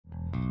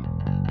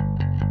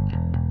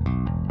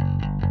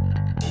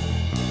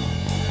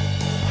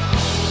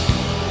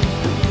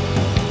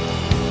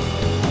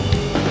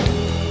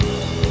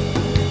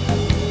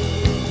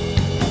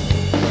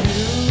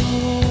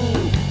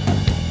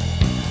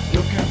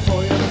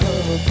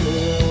Hey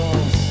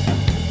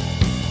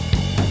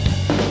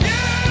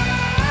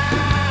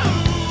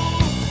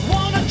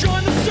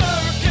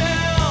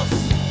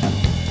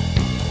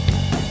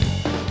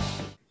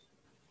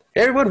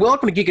everyone,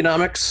 welcome to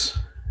Geekonomics.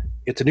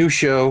 It's a new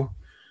show.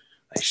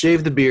 I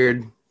shaved the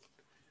beard.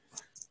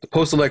 The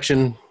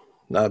post-election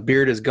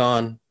beard is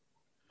gone.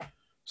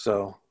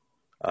 So,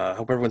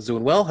 hope everyone's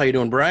doing well. How you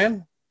doing,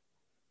 Brian?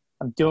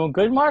 I'm doing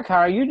good, Mark. How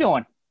are you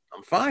doing?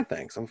 I'm fine,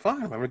 thanks. I'm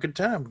fine. I'm having a good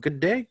time. Good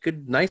day.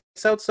 Good, nice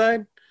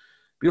outside.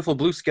 Beautiful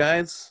blue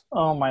skies.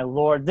 Oh my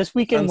Lord! This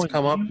weekend Sun's was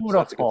come up, so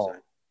that's a good beautiful.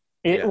 sign.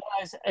 It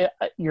Yeah.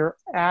 was your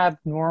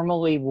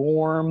abnormally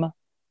warm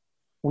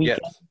weekend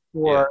Yes.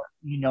 for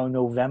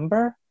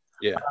November.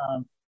 Yeah.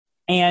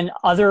 And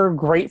other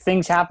great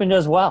things happened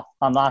as well.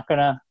 I'm not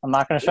gonna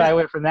shy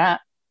away from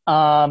that.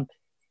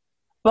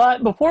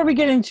 But before we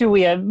get into,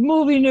 we have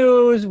movie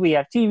news, we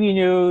have TV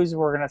news.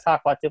 We're gonna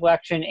talk about the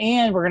election,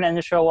 and we're gonna end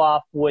the show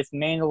off with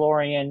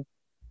Mandalorian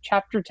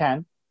Chapter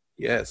 10.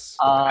 Yes.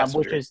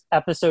 Which is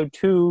episode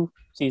 2,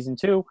 season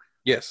 2.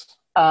 Yes.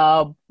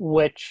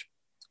 Which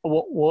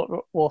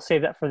we'll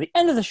save that for the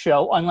end of the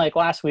show, unlike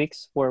last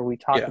week's where we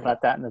talked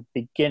about that in the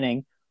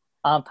beginning.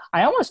 I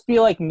almost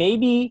feel like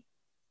maybe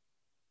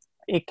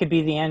it could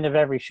be the end of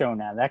every show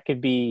now. That could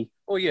be.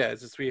 Well, yeah,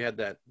 it's just we had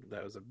that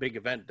was a big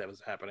event that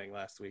was happening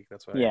last week.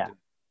 That's why I didn't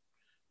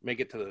make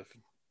it to the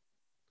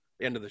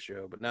end of the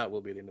show, but now it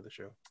will be the end of the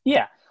show.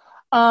 Yeah.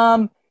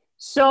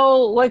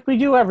 So, like we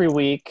do every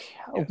week,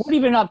 Yes. What have you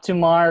been up to,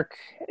 Mark?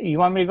 You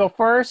want me to go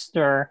first,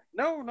 or?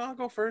 No, I'll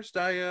go first.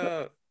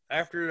 It's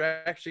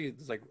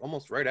like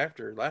almost right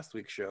after last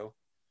week's show,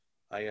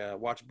 I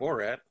watched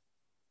Borat,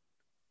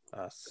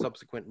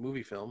 subsequent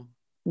movie film.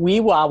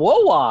 Wee wah whoa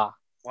wah.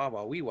 Wow,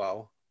 wow, wee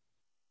wow.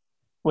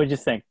 What'd you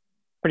think?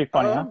 Pretty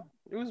funny, huh?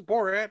 It was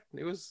Borat.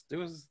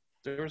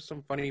 There were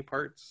some funny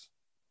parts.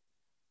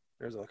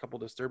 There's a couple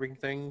disturbing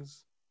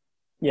things.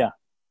 Yeah.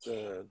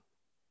 The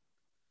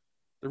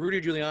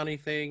Rudy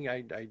Giuliani thing,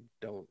 I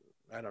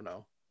don't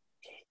know.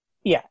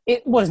 Yeah,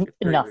 it was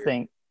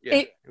nothing. Weird.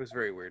 Yeah, it was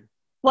very weird.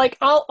 Like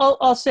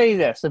I'll say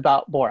this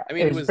about Borat. I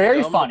mean, it was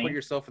very dumb funny. To put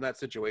yourself in that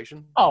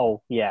situation.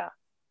 Oh yeah,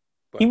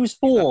 but he was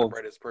fooled. He's not the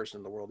brightest person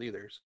in the world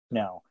either. So.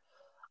 No,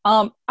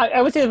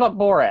 I would say about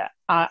Borat.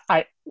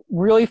 I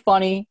really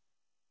funny.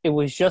 It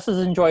was just as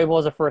enjoyable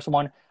as the first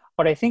one,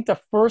 but I think the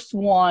first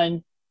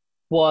one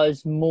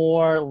was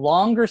more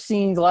longer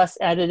scenes, less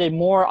edited,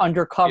 more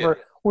undercover.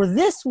 Yeah. Where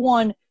this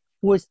one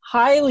was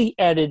highly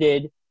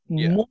edited,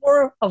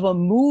 more of a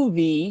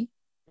movie,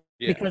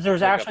 because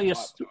there's like actually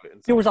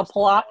there was a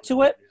plot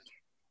to it,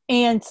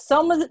 and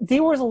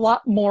there was a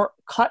lot more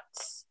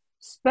cuts,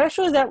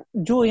 especially that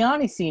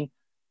Giuliani scene.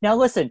 Now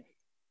listen,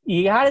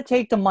 you got to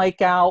take the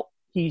mic out.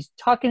 He's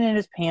tucking in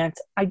his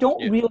pants. I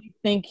don't really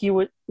think he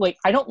would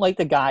I don't like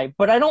the guy,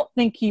 but I don't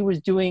think he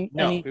was doing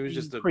anything he was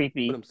just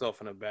creepy. Put himself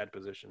in a bad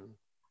position.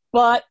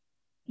 But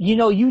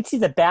you'd see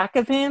the back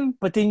of him,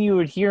 but then you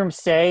would hear him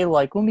say,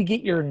 let me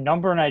get your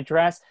number and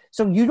address.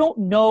 So you don't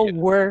know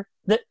where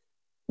the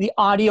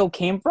audio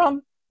came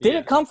from. Did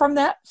it come from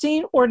that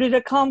scene, or did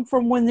it come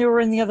from when they were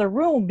in the other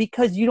room?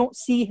 Because you don't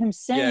see him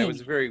saying. Yeah, it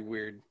was very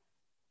weird.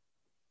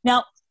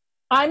 Now,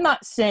 I'm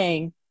not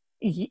saying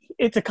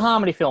it's a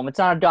comedy film. It's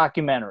not a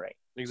documentary.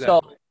 Exactly.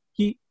 So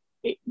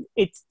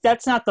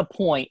that's not the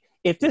point.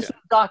 If this is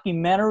a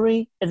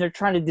documentary and they're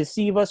trying to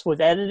deceive us with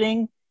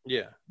editing,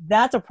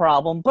 that's a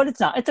problem. But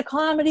it's not. It's a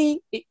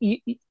comedy.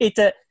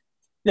 The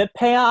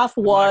payoff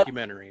was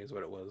documentary is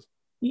what it was.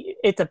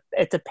 It's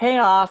a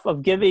payoff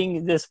of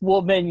giving this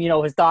woman,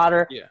 his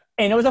daughter,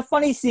 and it was a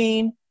funny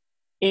scene.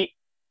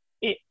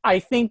 I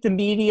think the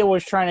media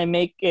was trying to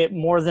make it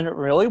more than it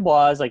really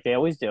was, like they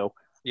always do.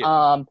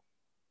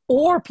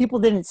 Or people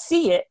didn't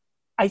see it.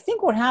 I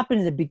think what happened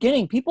in the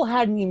beginning, people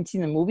hadn't even seen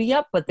the movie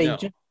yet, but they saw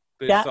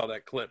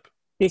that clip.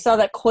 They saw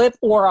that clip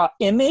or an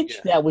image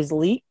that was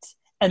leaked,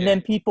 and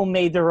then people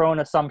made their own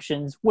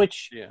assumptions,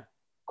 which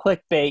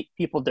clickbait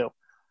people do.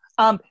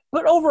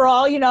 But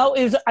overall,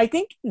 I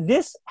think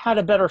this had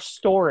a better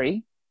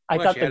story. I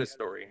thought had a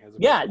story.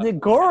 The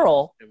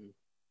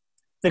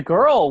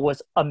girl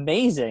was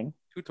amazing.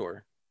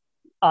 Tutor.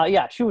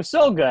 She was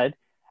so good.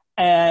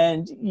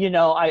 And,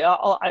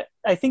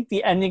 I think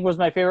the ending was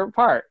my favorite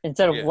part.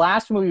 Instead of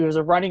last movie was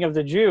a running of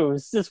the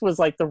Jews, this was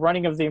like the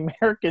running of the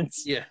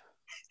Americans. Yeah.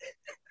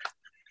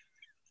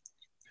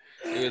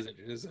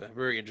 It was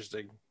very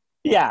interesting.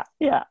 Yeah.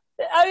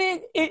 I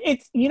mean,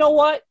 it's, you know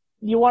what?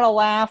 You want to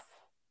laugh,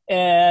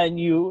 and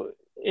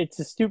it's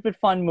a stupid,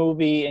 fun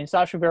movie. And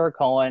Sacha Baron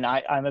Cohen,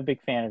 I'm a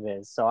big fan of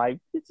his. So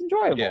it's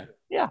enjoyable.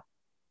 Yeah.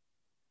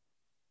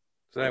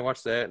 So I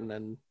watched that, and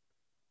then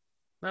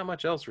not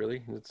much else,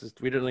 really. It's just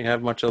we didn't really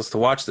have much else to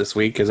watch this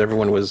week because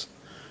everyone was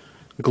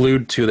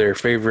glued to their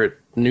favorite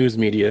news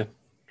media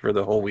for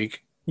the whole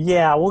week.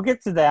 Yeah, we'll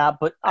get to that,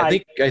 but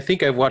I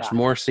think I've watched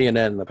more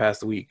CNN in the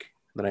past week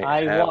than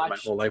I have my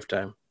whole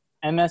lifetime.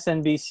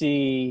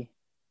 MSNBC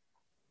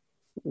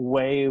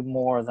way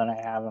more than I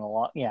have in a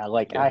lot. Yeah,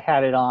 I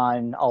had it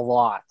on a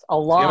lot. I'm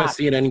a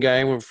CNN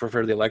guy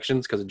for the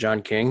elections because of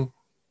John King.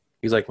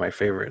 He's like my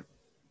favorite.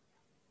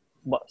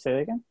 What? Say that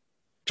again?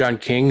 John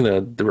King,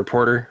 the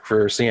reporter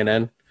for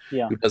CNN,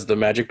 who does the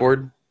Magic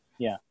board.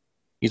 Yeah.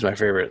 He's my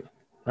favorite.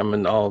 He's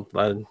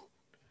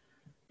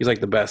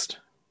like the best.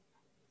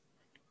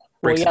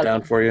 Breaks it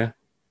down for you.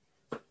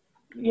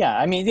 Yeah,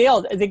 I mean,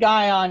 the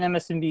guy on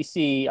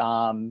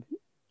MSNBC,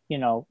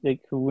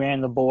 who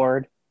ran the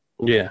board.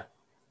 Yeah.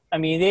 I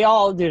mean, they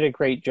all did a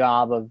great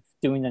job of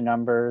doing the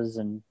numbers,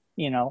 and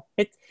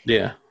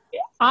Yeah.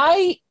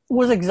 I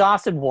was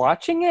exhausted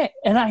watching it,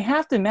 and I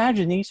have to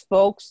imagine these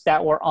folks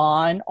that were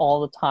on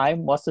all the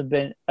time must have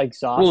been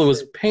exhausted. Well, it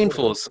was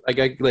painful.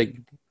 Like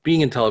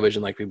being in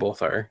television, like we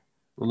both are,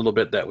 a little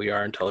bit that we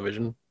are in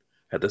television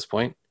at this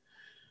point.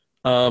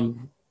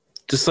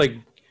 Just like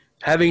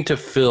having to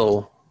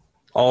fill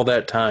all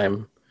that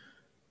time,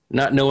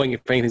 not knowing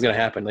if anything's gonna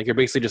happen. Like you're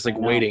basically just like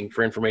waiting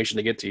for information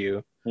to get to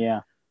you.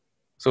 Yeah.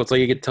 So it's like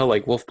you could tell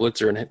like Wolf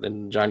Blitzer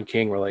and John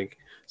King were like,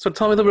 so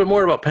tell me a little bit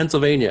more about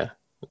Pennsylvania.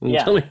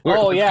 Yeah. Tell me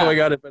what's going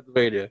on in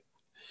Pennsylvania.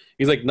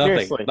 He's like, nothing.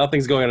 Seriously.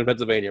 Nothing's going on in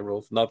Pennsylvania,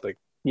 Wolf. Nothing.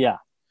 Yeah.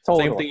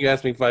 Totally. Same thing you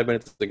asked me 5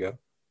 minutes ago.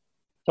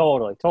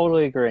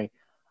 Totally agree.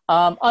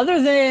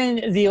 Other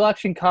than the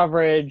election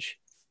coverage,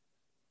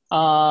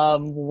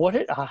 what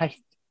did I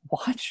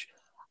watch?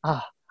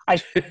 I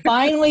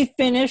finally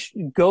finished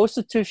Ghost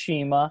of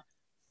Tsushima.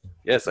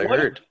 Yes, I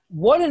heard.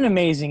 What an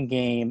amazing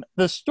game.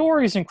 The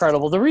story is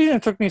incredible. The reason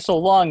it took me so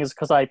long is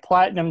because I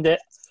platinumed it.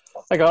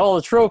 I got all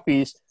the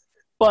trophies.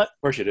 But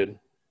of course you did.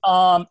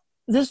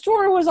 The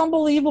story was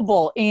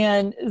unbelievable.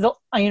 And,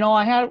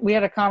 we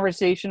had a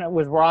conversation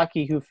with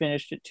Rocky, who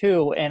finished it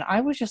too. And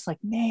I was just like,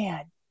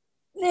 man,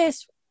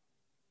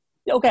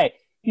 okay.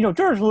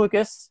 George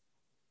Lucas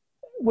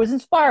was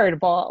inspired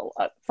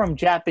from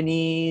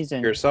Japanese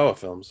and Kurosawa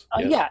films.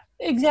 Yeah,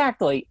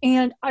 exactly.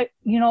 And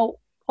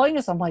playing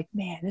this, I'm like,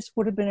 man, this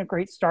would have been a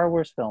great Star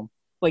Wars film.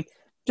 Like,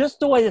 just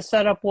the way the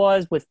setup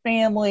was with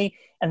family,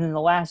 and then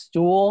the last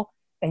duel,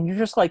 and you're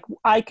just like,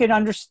 I can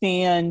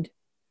understand,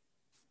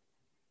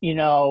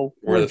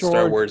 where the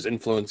Star Wars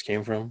influence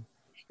came from.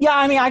 Yeah,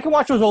 I mean, I can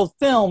watch those old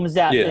films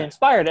that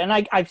inspired it,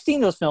 and I've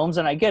seen those films,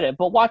 and I get it.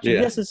 But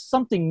watching this is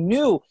something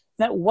new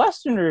that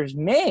Westerners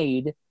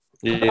made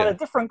about a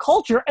different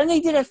culture, and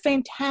they did a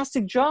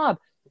fantastic job.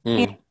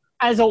 And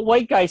as a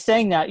white guy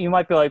saying that, you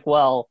might be like,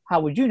 well, how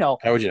would you know?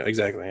 How would you know?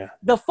 Exactly, yeah.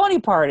 The funny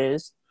part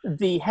is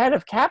the head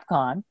of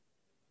Capcom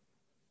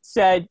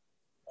said,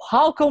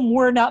 how come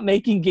we're not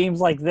making games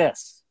like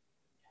this?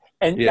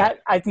 And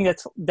I think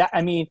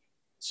I mean,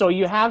 so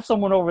you have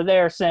someone over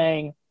there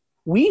saying,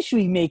 we should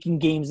be making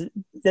games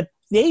that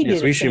they did.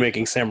 Yes, we should be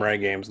making samurai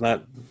games,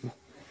 not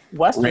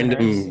Westerners.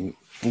 Random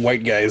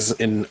white guys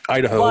in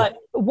Idaho.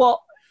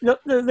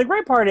 The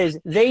great part is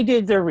they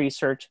did their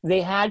research.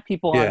 They had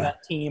people on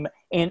that team,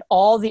 and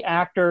all the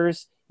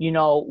actors,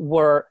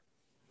 were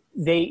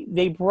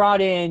they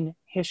brought in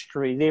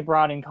history, they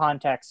brought in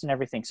context and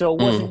everything. So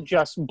it wasn't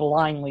just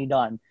blindly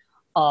done. It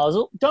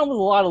was done with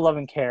a lot of love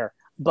and care.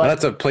 But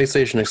that's a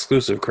PlayStation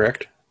exclusive,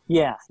 correct?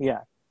 Yeah.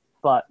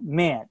 But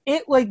man,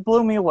 it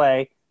blew me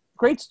away.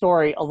 Great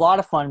story, a lot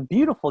of fun,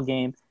 beautiful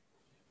game.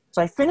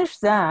 So I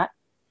finished that,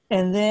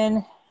 and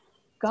then,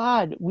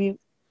 God, we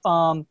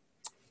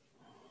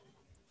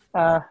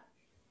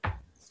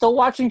still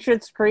watching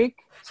Schitt's Creek,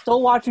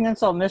 still watching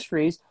Unsolved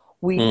Mysteries.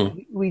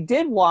 We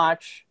did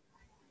watch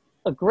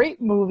a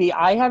great movie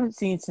I haven't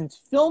seen since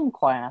film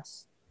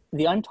class,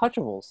 The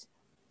Untouchables.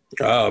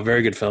 Oh,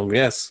 very good film.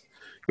 Yes,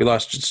 we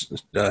lost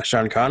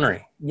Sean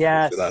Connery.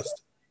 Yes,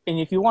 and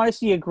if you want to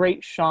see a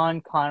great Sean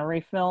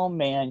Connery film,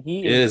 man,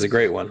 it is a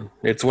great one.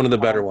 It's one of the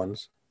better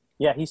ones.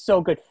 Yeah, he's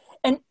so good.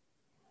 And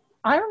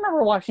I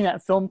remember watching that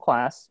in film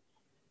class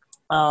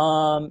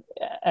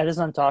at his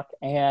Untuck,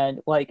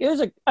 and it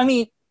was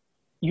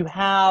you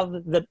have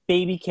the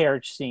baby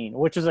carriage scene,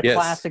 which is a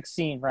classic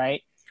scene,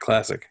 right?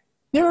 Classic.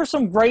 There are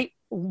some great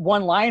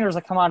one-liners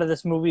that come out of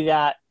this movie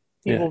that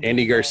people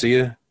Andy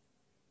Garcia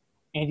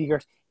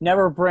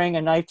never bring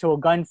a knife to a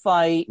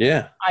gunfight.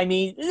 Yeah. I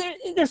mean,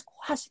 there's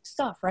classic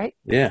stuff, right?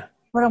 Yeah.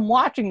 But I'm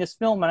watching this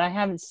film, and I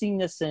haven't seen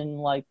this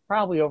in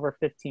probably over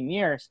 15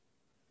 years,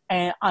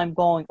 and I'm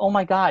going, oh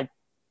my God,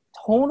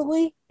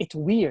 tonally, it's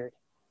weird.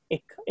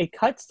 It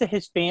cuts to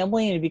his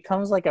family, and it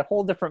becomes like a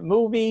whole different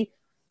movie.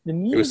 The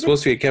music, it was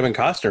supposed to be a Kevin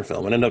Costner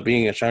film and ended up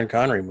being a Sean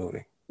Connery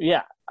movie.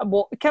 Yeah.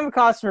 Well, Kevin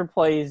Costner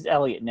plays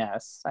Elliot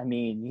Ness. I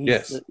mean,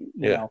 he's,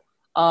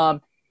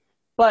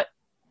 but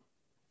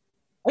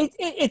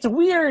it's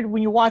weird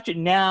when you watch it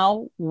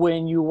now, we're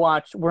in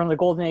the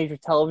golden age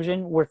of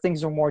television where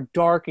things are more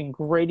dark and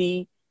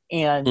gritty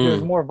and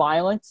there's more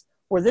violence,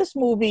 where this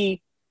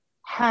movie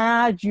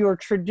had your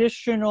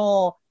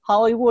traditional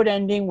Hollywood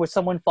ending with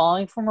someone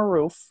falling from a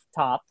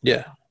rooftop.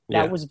 Yeah.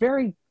 That was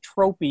very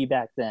tropey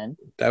back then.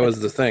 That was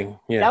the thing.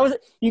 Yeah.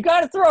 You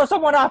got to throw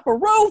someone off a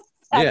roof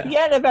at the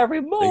end of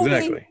every movie.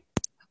 Exactly.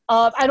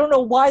 I don't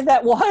know why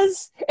that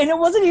was, and it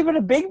wasn't even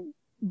a big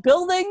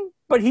building,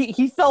 but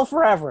he fell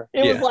forever.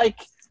 It was like,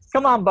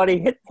 come on, buddy,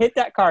 hit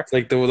that car. It's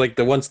like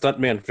the one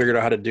stuntman figured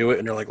out how to do it,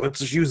 and they're like, let's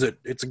just use it.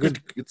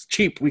 It's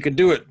cheap. We could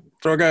do it.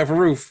 Throw a guy off a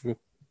roof.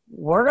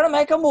 We're gonna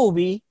make a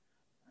movie,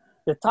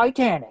 The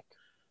Titanic,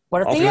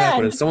 But at All the that's gonna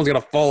happen end, is someone's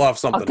gonna fall off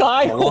something. a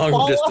guy a will long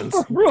fall distance.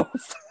 off the roof.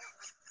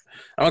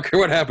 I don't care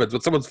what happens,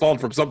 but someone's falling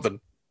from something.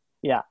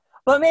 Yeah.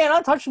 But man,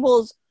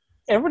 Untouchables,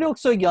 everybody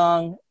looks so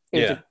young.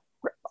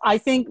 I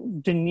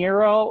think De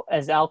Niro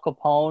as Al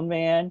Capone,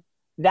 man,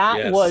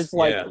 that was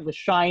like the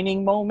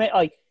shining moment.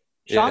 Like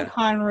Sean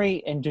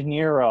Connery and De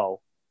Niro,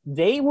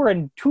 they were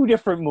in two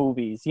different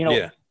movies. You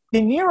know,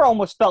 De Niro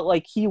almost felt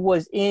like he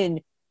was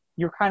in.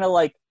 You're kind of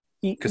like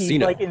he's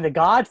like in The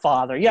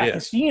Godfather. Yeah,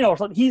 Casino.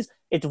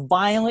 It's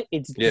violent.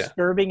 It's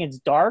disturbing. It's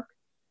dark.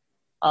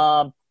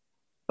 But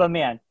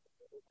man,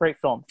 great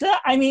film.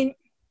 I mean,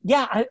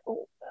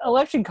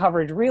 election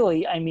coverage.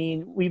 Really, I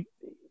mean,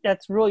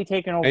 that's really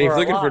taken over. And if you're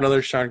looking for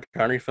another Sean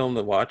Connery film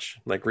to watch,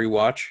 like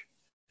rewatch,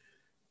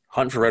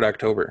 Hunt for Red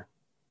October.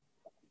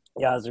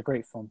 Yeah, it's a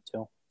great film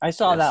too. I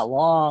saw that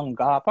long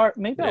apart.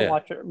 Maybe I'll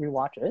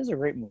rewatch it. It's a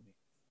great movie.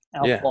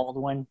 Alec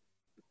Baldwin.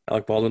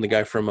 Alec Baldwin, the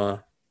guy from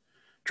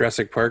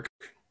Jurassic Park,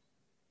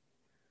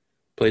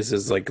 plays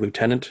his like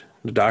lieutenant,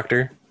 the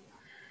doctor.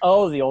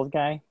 Oh, the old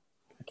guy?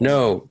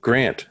 No,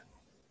 Grant.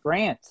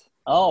 Grant.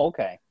 Oh,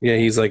 okay. Yeah,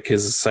 he's like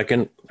his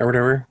second or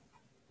whatever.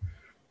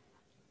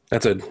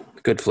 That's a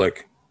good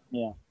flick.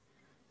 Yeah.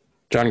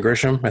 John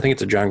Grisham. I think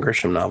it's a John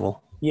Grisham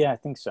novel. Yeah, I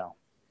think so.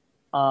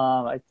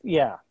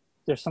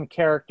 There's some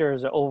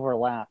characters that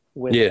overlap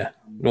with. Yeah.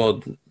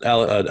 Well,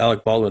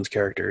 Alec Baldwin's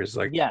character is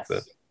like. Yes.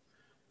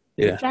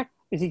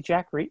 Is he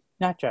Jack Reacher?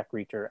 Not Jack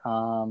Reacher.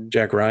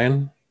 Jack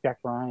Ryan. Jack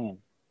Ryan.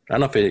 I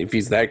don't know if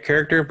he's that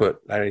character, but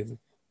I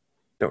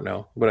don't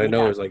know. But I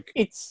know it's like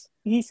it's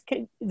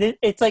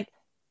like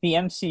the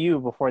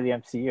MCU before the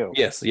MCU.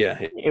 Yes, yeah.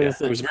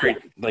 It was very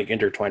like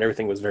intertwined.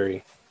 Everything was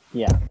very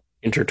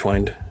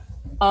intertwined.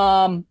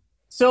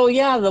 So the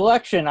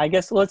election. I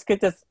guess let's get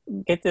this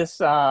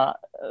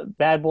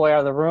bad boy out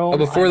of the room. Oh,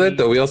 before that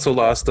though, we also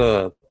lost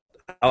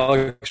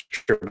Alex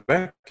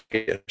Trebek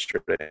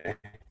yesterday.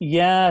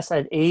 Yes,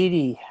 at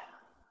 80.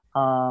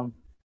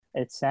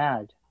 It's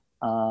sad.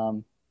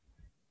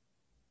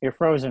 You're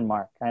frozen,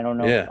 Mark. I don't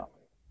know. Yeah.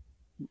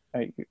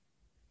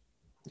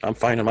 I'm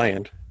fine on my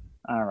end.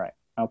 All right.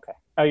 Okay.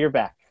 Oh, you're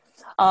back.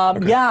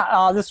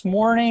 Okay. This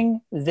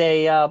morning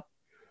they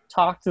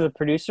talked to the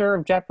producer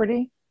of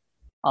Jeopardy,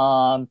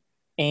 and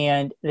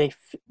they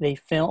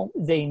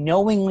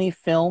knowingly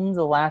filmed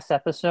the last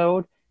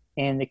episode,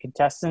 and the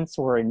contestants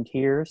were in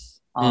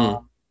tears. And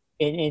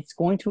it's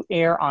going to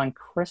air on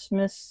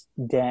Christmas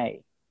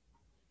Day.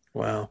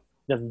 Wow.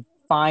 The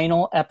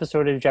final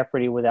episode of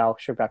Jeopardy with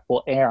Alex Trebek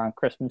will air on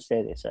Christmas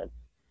Day, they said.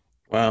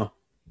 Wow.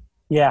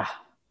 Yeah.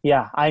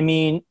 I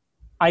mean,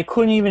 I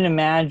couldn't even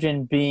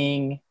imagine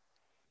being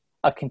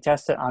a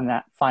contestant on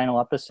that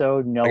final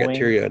episode, knowing... I got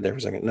teary-eyed there for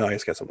a second. No, I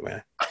just got something in my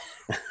eye.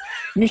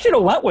 You should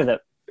have went with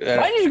it.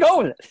 Why did you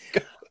go with it?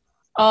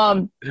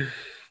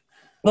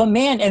 But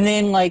man, and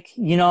then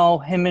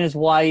him and his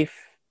wife,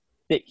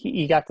 that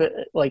he got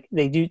to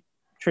they do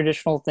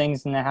traditional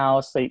things in the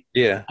house. I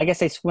guess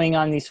they swing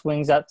on these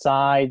swings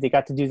outside. They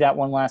got to do that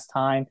one last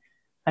time.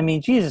 I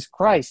mean, Jesus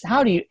Christ,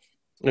 how do you?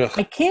 Ugh.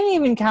 I can't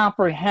even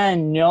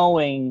comprehend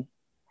knowing.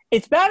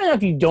 It's bad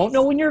enough you don't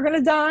know when you're going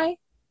to die,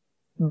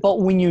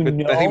 but when you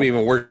know, I think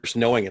even worse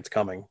knowing it's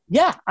coming.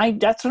 Yeah,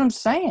 that's what I'm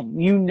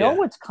saying. You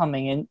know it's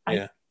coming,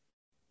 and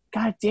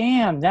God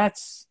damn,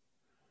 that's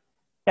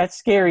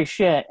scary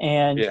shit.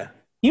 And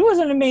he was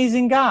an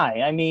amazing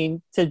guy. I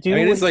mean,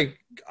 it's like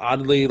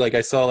oddly,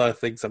 I saw a lot of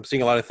things. I'm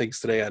seeing a lot of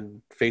things today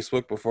on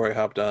Facebook before I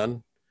hopped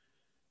on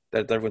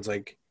that everyone's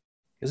like,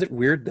 is it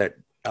weird that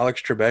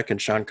Alex Trebek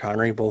and Sean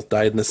Connery both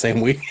died in the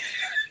same week?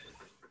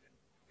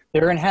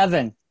 They're in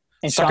heaven.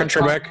 And Suck it,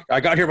 Trebek. I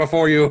got here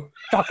before you.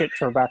 Suck it,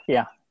 Trebek.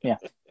 Yeah.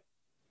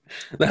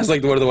 That's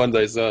like one of the ones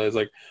I saw. It's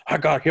like, I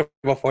got here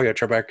before you,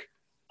 Trebek.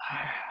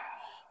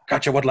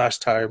 Got you one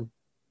last time.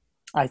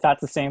 I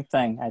thought the same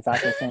thing.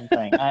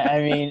 I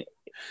mean,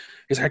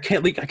 he's like,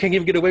 I can't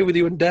even get away with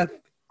you in death.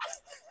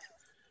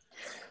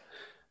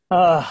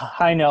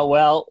 I know.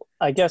 Well,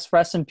 I guess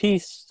rest in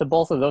peace to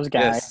both of those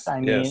guys.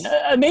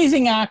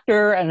 Amazing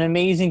actor, an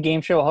amazing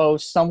game show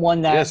host,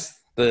 someone that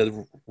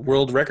the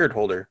world record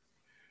holder.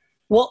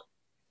 Well,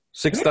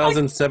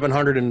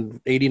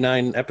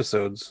 6,789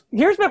 episodes.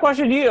 Here's my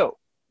question to you: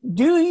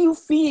 do you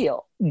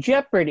feel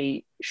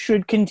Jeopardy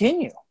should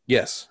continue?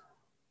 Yes,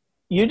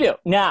 you do.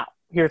 Now,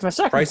 here's my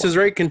second. Price is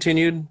Right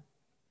continued.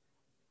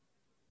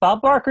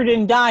 Bob Barker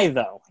didn't die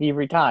though; he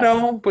retired.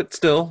 No, but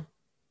still.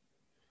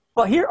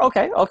 Well,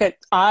 okay.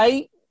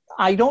 I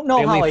don't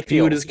know how I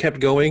feel. Feud has kept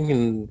going,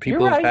 and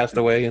people have passed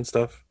away and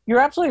stuff. You're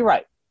absolutely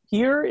right.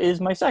 Here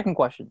is my second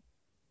question: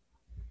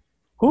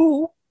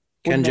 Who?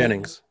 Ken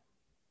Jennings.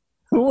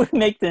 Who would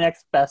make the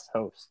next best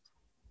host?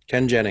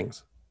 Ken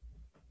Jennings.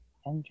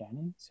 Ken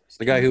Jennings?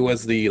 The guy who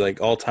was the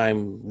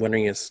all-time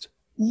winningest.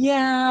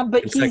 Yeah,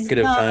 but he's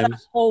not a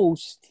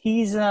host.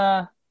 He's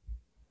I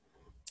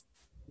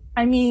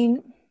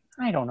mean,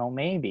 I don't know,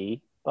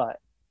 maybe, but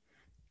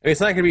it's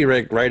not going to be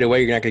right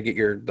away. You're not going to get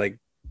your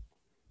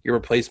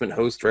replacement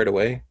host right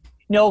away.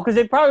 No, because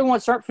they probably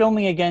won't start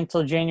filming again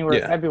until January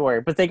or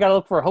February. But they got to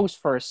look for a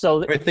host first.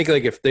 So I think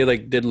if they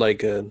did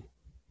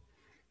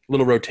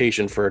little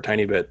rotation for a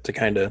tiny bit to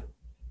kind of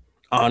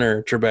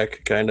honor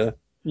Trebek, kind of.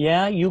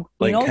 Yeah,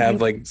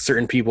 have like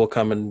certain people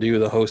come and do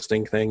the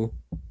hosting thing.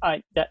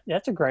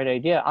 That's a great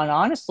idea. And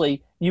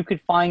honestly, you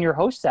could find your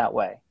host that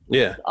way.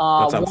 Yeah, that's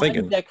what I'm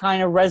thinking. That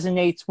kind of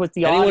resonates with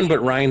the Anyone audience.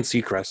 but Ryan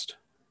Seacrest.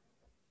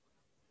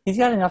 He's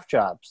got enough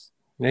jobs.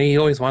 Yeah, he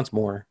always wants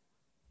more.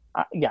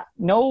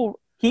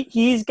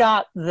 He's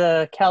got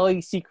the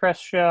Kelly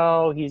Seacrest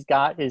show. He's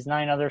got his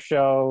 9 other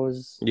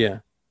shows. Yeah.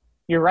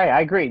 You're right.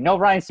 I agree. No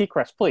Ryan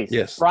Seacrest, please.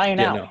 Yes.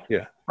 Ryan out. No,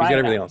 yeah. He's got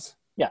everything else.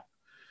 Yeah.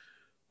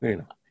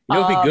 You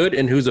know who'd be good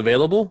and who's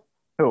available?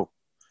 Who?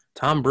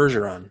 Tom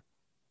Bergeron.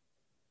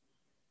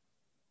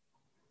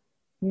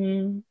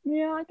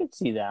 Yeah, I could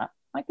see that.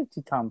 I could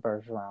see Tom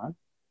Bergeron.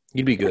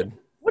 He'd be good.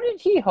 What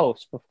did he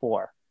host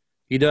before?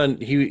 He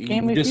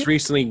just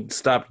recently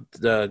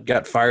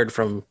got fired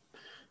from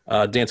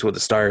Dancing with the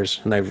Stars,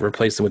 and I've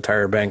replaced him with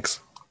Tyra Banks.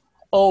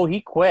 Oh,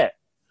 he quit.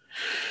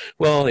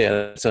 Well,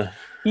 yeah,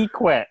 he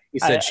quit. He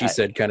said, she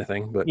said kind of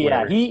thing, but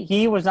yeah, whatever.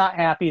 he was not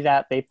happy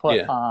that they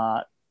put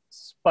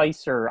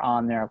Spicer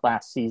on there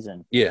last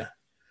season. Yeah,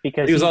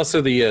 because he was also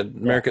the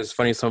America's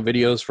Funniest Home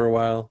Videos for a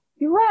while.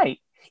 You're right.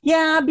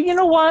 Yeah, but you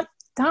know what?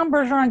 Tom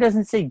Bergeron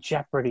doesn't say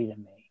Jeopardy to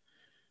me.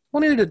 Well,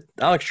 neither did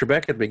Alex Trebek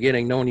at the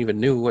beginning. No one even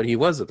knew what he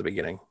was at the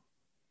beginning.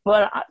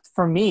 But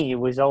for me, it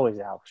was always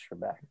Alex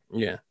Trebek.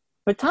 Yeah.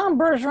 But Tom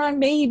Bergeron,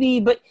 maybe.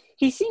 But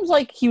he seems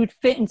like he would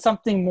fit in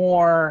something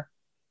more.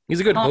 He's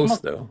a good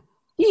host, though.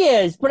 He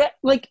is. But,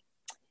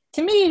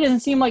 to me, it doesn't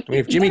seem like... I mean,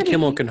 if Jimmy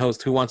Kimmel can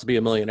host Who Wants to Be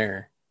a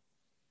Millionaire?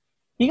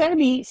 You got to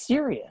be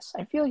serious.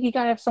 I feel like you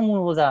got to have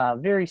someone with a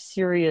very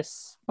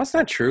serious... That's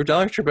not true.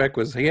 Alex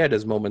Trebek he had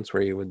his moments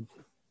where he would...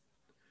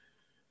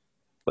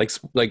 Like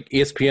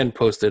ESPN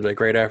posted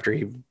right after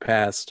he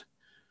passed,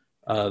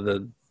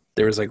 there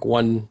was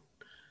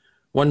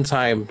one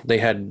time they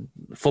had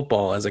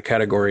football as a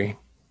category,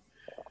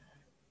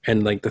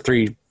 and the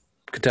 3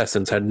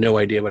 contestants had no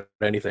idea about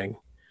anything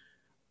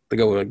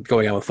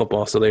going on with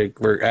football. So they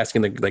were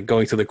asking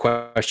going through the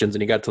questions,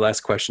 and he got to the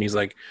last question. He's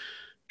like,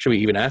 "Should we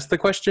even ask the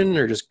question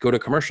or just go to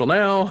commercial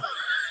now?"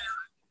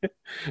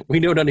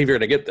 We know none of you are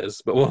gonna get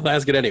this, but we'll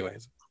ask it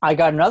anyways. I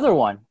got another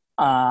one.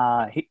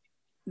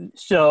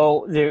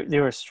 So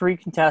there was 3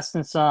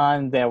 contestants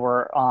on that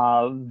were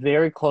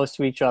very close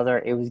to each other.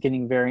 It was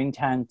getting very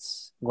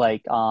intense.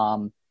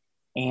 And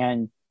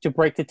to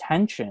break the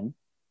tension,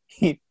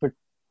 for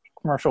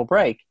commercial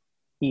break,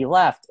 he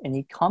left and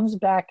he comes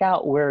back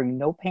out wearing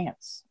no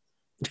pants.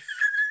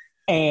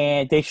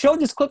 And they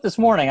showed this clip this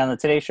morning on the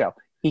Today Show.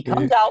 He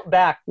comes out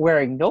back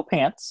wearing no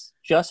pants,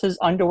 just his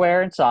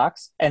underwear and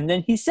socks. And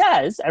then he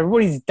says,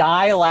 everybody's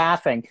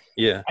laughing.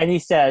 Yeah. And he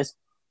says,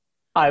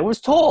 I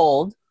was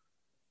told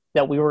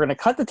that we were going to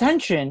cut the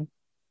tension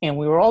and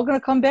we were all going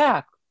to come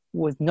back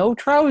with no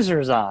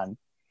trousers on.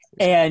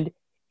 And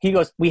he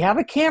goes, we have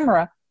a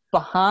camera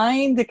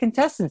behind the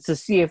contestants to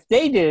see if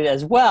they did it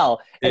as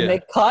well. And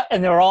they cut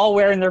and they're all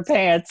wearing their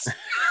pants.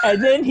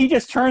 And then he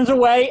just turns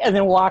away and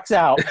then walks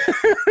out.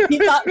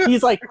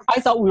 He's like, I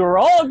thought we were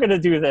all going to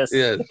do this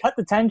to cut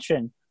the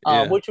tension,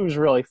 which was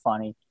really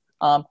funny.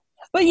 But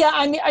yeah,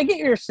 I mean, I get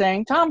what you're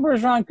saying. Tom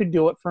Bergeron could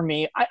do it for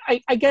me.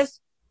 I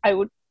guess I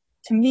would.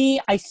 To me,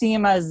 I see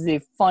him as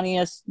the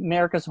funniest,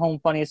 America's Home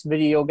funniest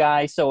video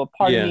guy. So a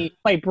part of me,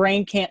 my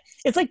brain can't.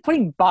 It's like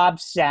putting Bob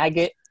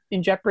Saget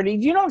in Jeopardy.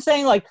 Do you know what I'm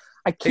saying? I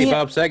can't. Hey,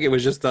 Bob Saget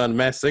was just on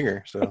Masked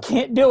Singer, so I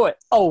can't do it.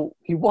 Oh,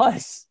 he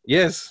was.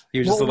 Yes, he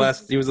was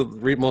just He was the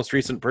most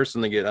recent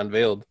person to get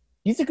unveiled.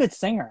 He's a good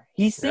singer.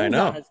 He sings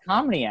on his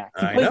comedy act.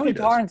 He plays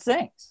guitar and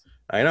sings.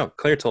 I know.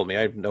 Claire told me.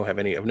 I've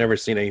never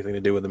seen anything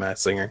to do with the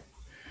Masked Singer.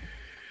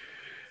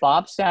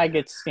 Bob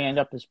Saget's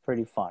stand-up is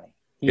pretty funny.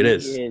 It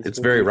is. It's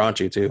very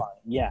raunchy, too.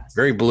 Yeah.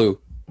 Very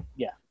blue.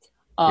 Yeah.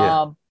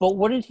 But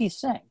what did he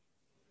sing?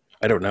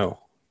 I don't know.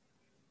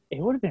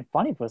 It would have been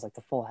funny if it was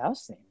the Full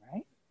House theme,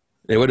 right?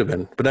 It would have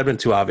been. But that'd been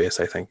too obvious,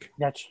 I think.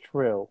 That's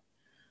true.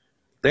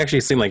 They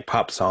actually sing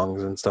pop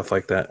songs and stuff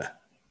like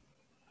that.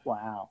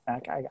 Wow.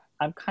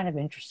 I'm kind of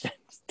interested.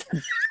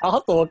 I'll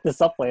have to look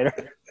this up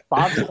later.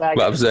 Bob Saget.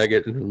 Bob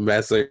Saget.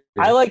 Masked Singer.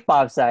 I like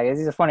Bob Saget.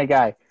 He's a funny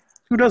guy.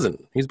 Who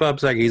doesn't? He's Bob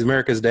Saget. He's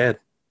America's dad.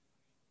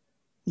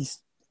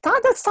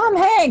 That's Tom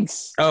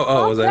Hanks.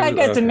 Bob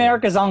Saget's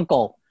America's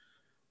uncle.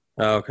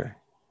 Oh, okay.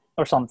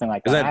 Or something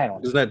like that. I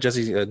don't know. Isn't that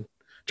Jesse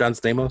John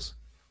Stamos?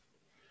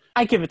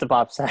 I give it to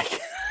Bob Saget.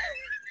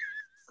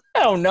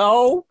 I don't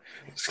know.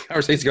 This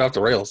conversation's going off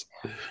the rails.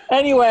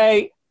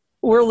 Anyway,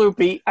 we're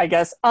loopy, I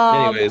guess.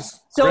 Anyways,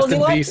 rest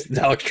in peace,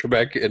 Alex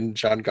Trebek and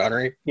Sean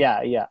Connery.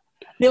 Yeah.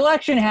 The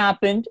election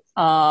happened.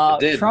 It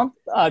did. Trump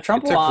it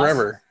took lost.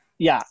 forever.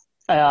 Yeah.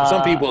 For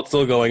some people, it's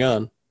still going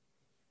on.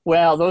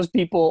 Well, those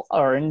people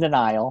are in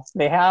denial.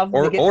 They have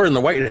or in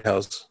the White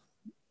House.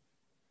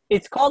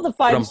 It's called the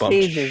 5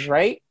 stages,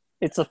 right?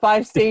 It's the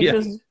 5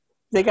 stages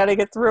they got to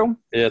get through.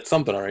 Yeah, it's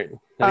something, all right.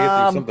 Gotta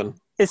get through something.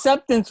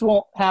 Acceptance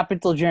won't happen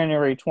till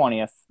January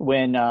 20th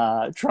when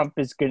Trump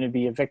is going to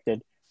be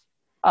evicted.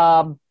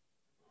 But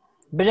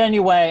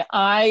anyway,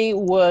 I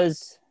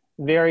was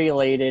very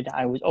elated.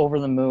 I was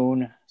over the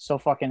moon, so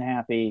fucking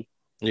happy.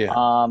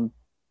 Yeah.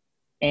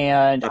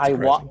 And That's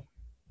surprising.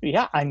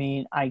 yeah, I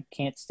mean, I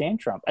can't stand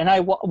Trump. And I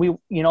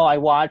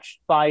watched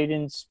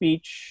Biden's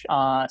speech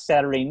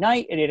Saturday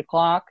night at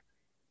 8:00.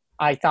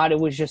 I thought it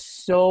was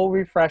just so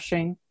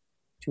refreshing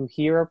to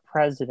hear a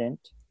president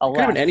elect.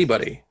 Could have been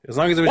anybody, as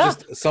long as it was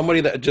just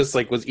somebody that just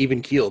like was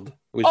even keeled.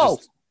 It was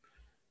just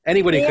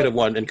anybody could have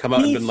won and come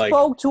out and been like, he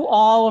spoke to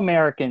all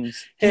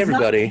Americans. Hey,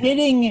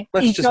 everybody,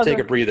 let's just take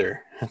a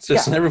breather. It's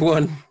just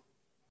everyone.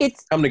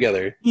 Come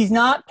together. He's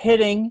not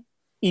pitting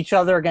each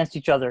other against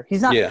each other.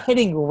 He's not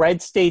pitting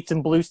red states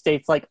and blue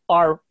states like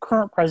our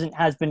current president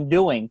has been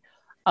doing.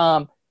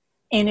 And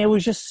it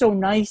was just so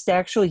nice to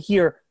actually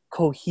hear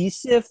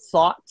cohesive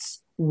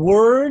thoughts,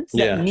 words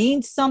that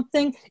mean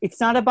something. It's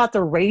not about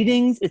the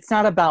ratings. It's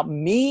not about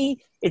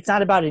me. It's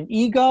not about an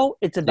ego.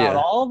 It's about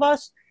all of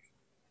us.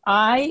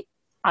 I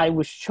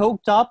was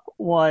choked up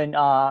when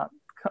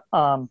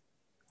Kamala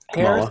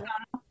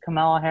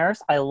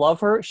Harris. I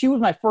love her. She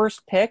was my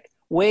first pick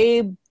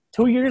way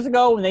 2 years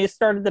ago when they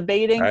started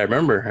debating. I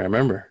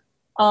remember.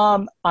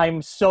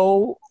 I'm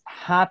so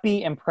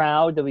happy and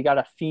proud that we got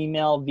a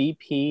female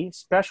VP,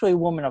 especially a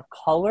woman of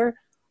color.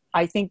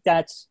 I think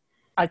that's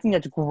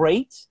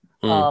great.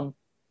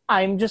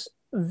 I'm just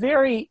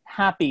very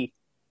happy.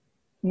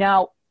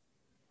 Now,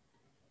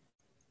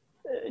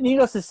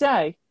 needless to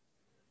say,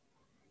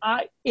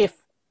 I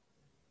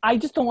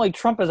just don't like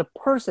Trump as a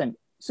person.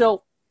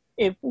 So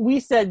if we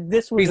said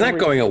this was, he's not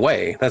going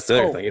away. That's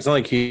the other thing. It's not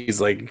like he's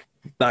like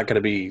not going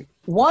to be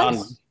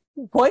once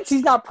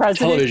he's not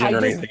president, television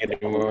or anything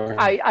anymore.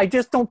 I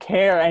just don't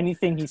care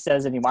anything he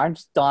says anymore. I'm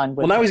just done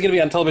with. Well, now he's going to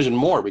be on television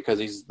more because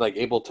he's like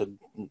able to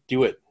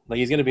do it. Like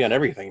he's going to be on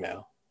everything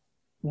now.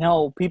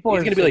 No, people.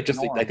 He's going to be like just.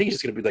 I think he's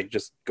just going to be like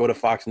just go to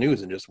Fox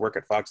News and just work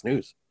at Fox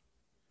News.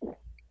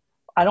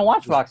 I don't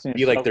watch Fox News.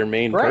 Be like their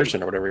main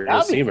person or whatever.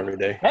 You'll see him every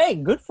day. Hey,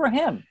 good for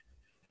him.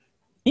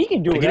 He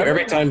can do it.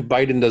 Every time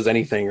Biden does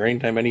anything or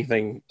anytime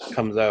anything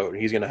comes out,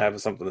 he's going to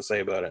have something to say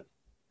about it.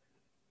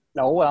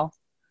 Oh, well.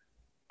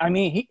 I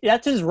mean,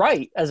 that's his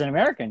right as an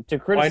American to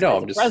criticize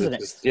the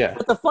president.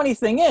 But the funny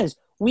thing is,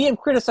 we have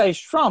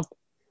criticized Trump,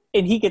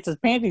 and he gets his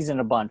panties in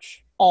a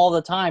bunch all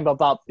the time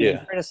about being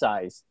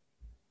criticized.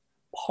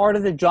 Part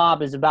of the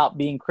job is about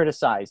being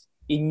criticized.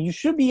 And you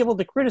should be able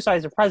to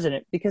criticize the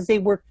president because they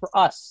work for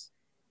us.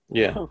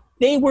 Yeah.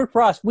 They work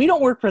for us. We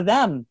don't work for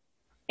them.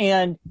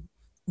 And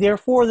they're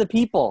for the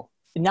people.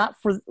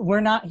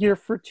 We're not here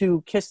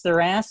to kiss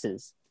their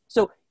asses.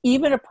 So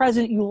even a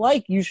president you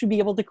like, you should be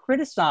able to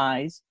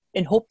criticize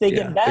and hope they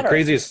get better. The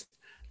craziest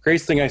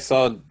thing I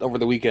saw over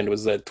the weekend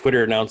was that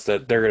Twitter announced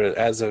that they're going to,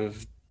 as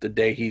of the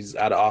day he's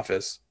out of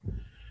office,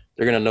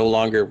 they're going to no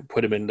longer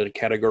put him in the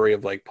category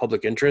of like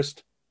public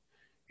interest.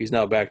 He's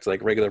now back to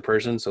like regular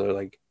person. So they're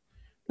like,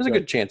 there's a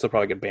good chance he'll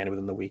probably get banned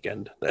within the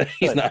weekend that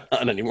he's not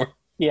on anymore.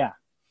 Yeah.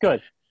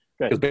 Good.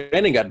 Because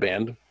Bannon got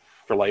banned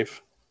for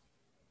life.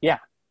 Yeah.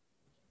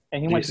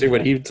 And Did you see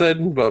what he said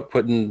about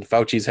putting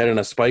Fauci's head on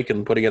a spike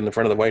and putting it in the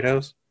front of the White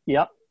House?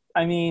 Yep.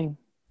 I mean.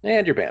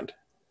 And you're banned.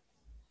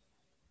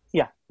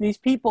 Yeah. These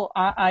people,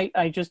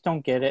 I just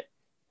don't get it.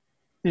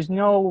 There's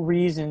no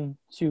reason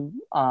to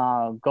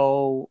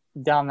go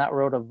down that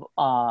road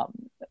of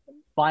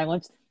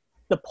violence.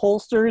 The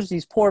pollsters,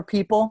 these poor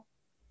people,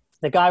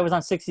 the guy was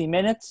on 60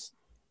 Minutes,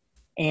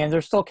 and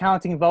they're still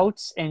counting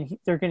votes, and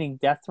they're getting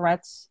death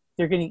threats.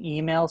 They're getting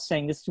emails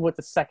saying this is what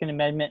the Second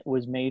Amendment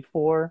was made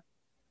for.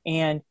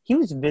 And he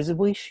was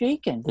visibly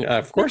shaken. Yeah,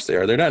 of course they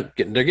are. They're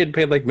getting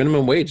paid like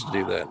minimum wage to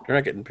do that. They're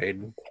not getting paid.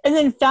 And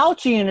then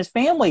Fauci and his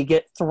family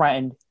get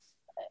threatened.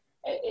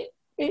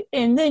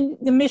 And then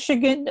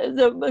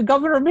the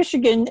governor of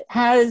Michigan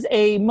has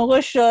a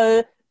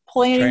militia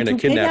planning to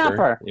kidnap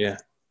her. Yeah.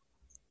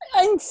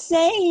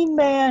 Insane,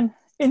 man.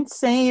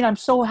 Insane. I'm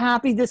so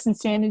happy this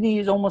insanity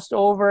is almost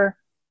over.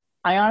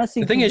 I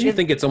honestly. The thing is, you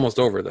think it's almost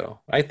over, though.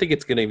 I think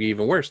it's going to be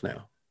even worse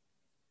now.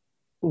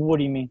 What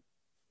do you mean?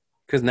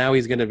 Because now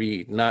he's going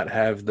to not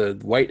have the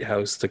White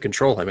House to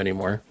control him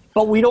anymore.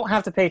 But we don't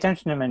have to pay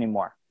attention to him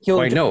anymore.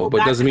 I know,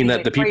 but it doesn't mean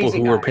that the people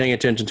who were paying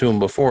attention to him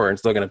before are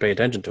still going to pay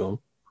attention to him.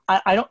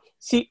 I don't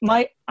see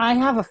I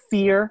have a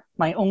fear.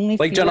 My only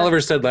like fear, John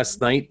Oliver said last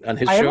night on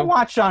his show. I haven't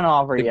watched John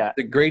Oliver yet.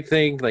 The great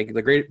thing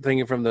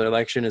from the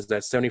election is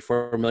that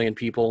 74 million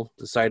people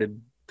decided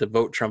to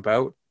vote Trump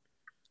out.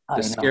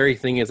 The scary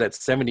thing is that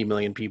 70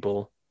 million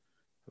people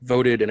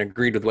voted and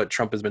agreed with what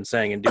Trump has been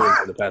saying and doing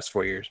for the past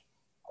 4 years.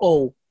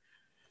 Oh,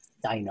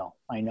 I know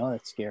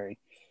that's scary.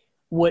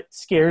 What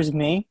scares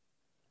me,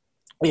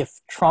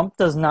 if Trump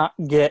does not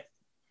get,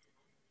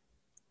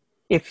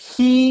 if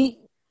he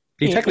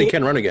technically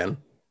can run again.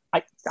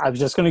 I was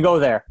just going to go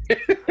there.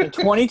 In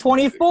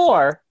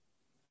 2024,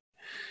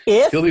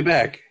 he'll be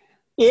back.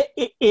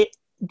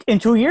 In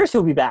 2 years,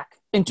 he'll be back.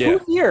 In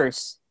 2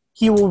 years,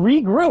 he will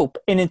regroup.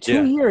 And in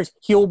 2 years,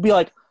 he'll be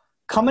like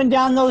coming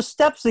down those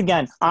steps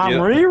again. I'm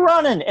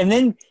rerunning. And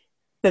then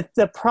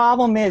the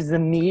problem is the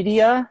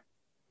media,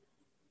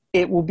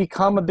 it will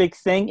become a big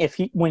thing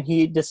when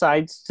he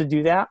decides to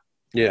do that.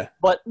 Yeah.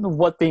 But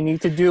what they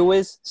need to do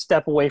is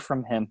step away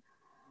from him.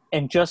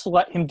 and just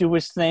let him do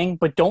his thing,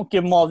 but don't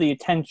give him all the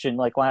attention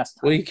like last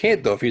time. Well, you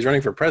can't, though, if he's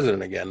running for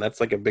president again. That's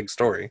like a big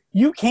story.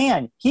 You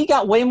can. He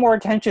got way more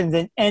attention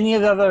than any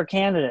of the other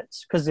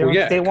candidates because they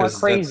weren't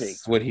crazy.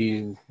 That's what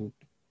he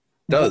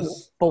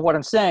does. But what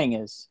I'm saying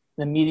is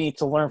the media needs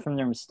to learn from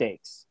their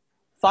mistakes.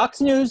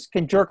 Fox News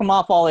can jerk him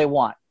off all they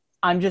want.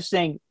 I'm just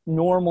saying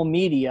normal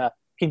media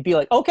can be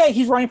like, okay,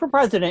 he's running for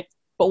president,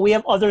 but we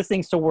have other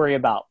things to worry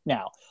about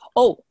now.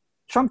 Oh,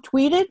 Trump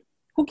tweeted?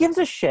 Who gives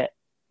a shit?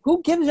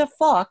 Who gives a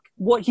fuck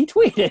what he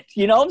tweeted?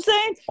 You know what I'm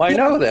saying? Well, I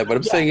know that, but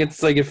I'm saying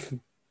it's like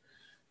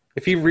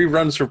if he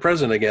reruns for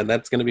president again,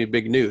 that's going to be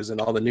big news, and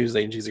all the news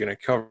agencies are going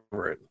to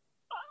cover it.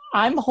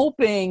 I'm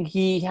hoping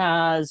he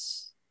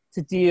has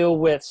to deal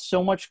with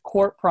so much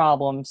court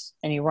problems,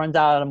 and he runs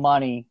out of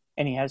money,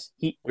 and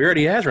he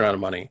already has run out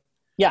of money.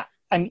 Yeah,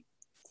 I mean,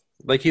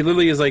 like he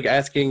literally is like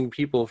asking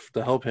people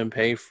to help him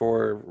pay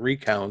for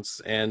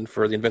recounts and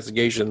for the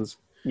investigations.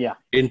 Yeah.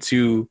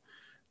 Into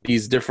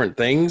these different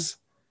things.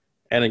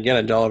 And again,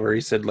 at Oliver,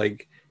 he said,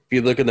 like, if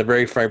you look at the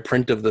very fine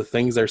print of the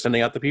things they're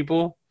sending out to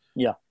people,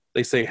 yeah,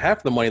 they say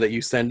half the money that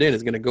you send in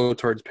is going to go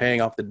towards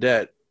paying off the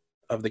debt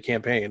of the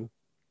campaign.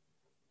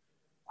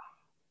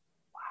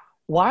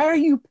 Why are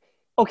you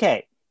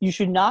okay? You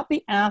should not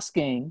be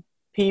asking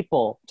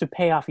people to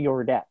pay off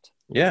your debt.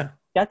 Yeah,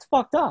 that's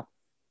fucked up.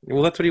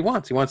 Well, that's what he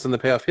wants. He wants them to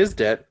pay off his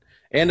debt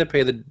and to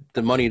pay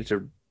the money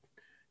to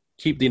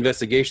keep the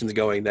investigations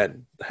going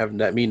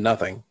that mean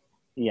nothing.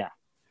 Yeah.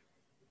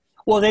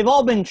 Well, they've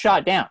all been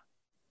shot down.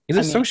 He's a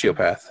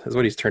sociopath, is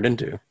what he's turned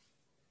into.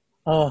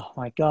 Oh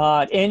my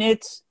God. And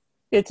it's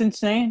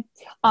insane.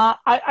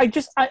 I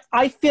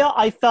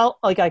felt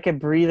like I could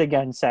breathe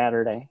again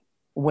Saturday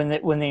when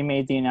they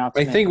made the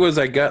announcement. My thing was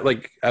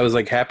I was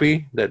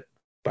happy that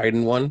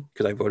Biden won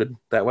because I voted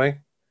that way.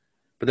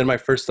 But then my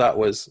first thought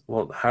was,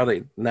 well,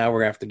 now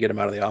we're gonna have to get him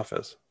out of the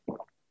office.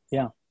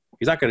 Yeah.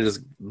 He's not gonna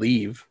just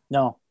leave.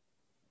 No.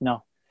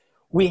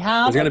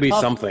 There's gonna be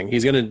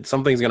something.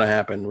 Something's gonna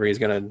happen where he's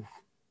gonna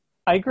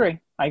I agree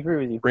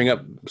with you. Bring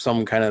up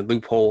some kind of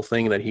loophole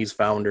thing that he's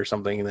found or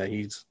something that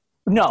he's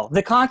No,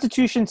 the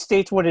Constitution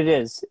states what it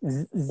is.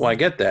 Well, I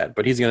get that,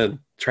 but he's going to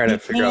try to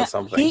figure out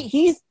something.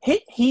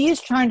 He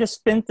is trying to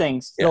spin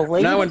things. Yeah,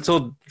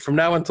 from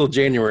now until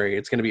January,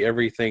 it's going to be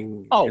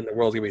everything in the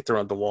world going to be thrown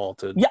at the wall.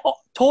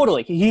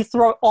 Totally. He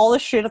throw all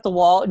this shit at the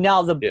wall.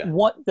 Now,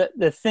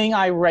 the thing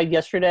I read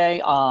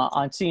yesterday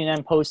on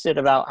CNN posted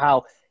about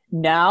how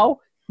now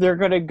they're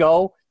going to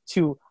go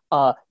to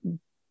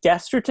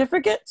death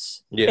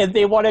certificates, and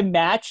they want to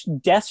match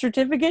death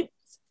certificate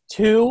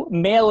to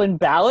mail-in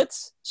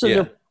ballots. So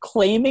they're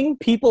claiming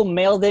people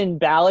mailed in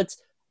ballots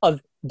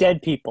of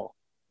dead people.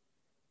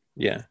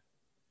 Yeah.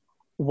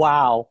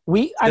 Wow.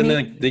 You hear I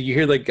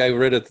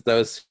read it. I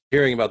was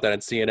hearing about that on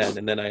CNN,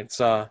 and then I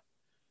can't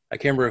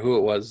remember who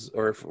it was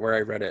or where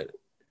I read it,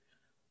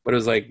 but it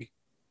was like,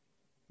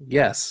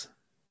 yes,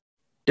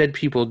 dead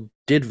people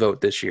did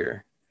vote this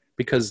year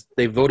because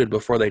they voted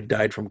before they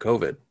died from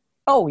COVID.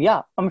 Oh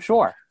yeah, I'm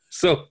sure.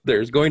 So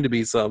there's going to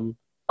be some.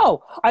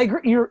 Oh, I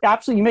agree. You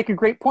make a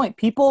great point.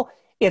 People,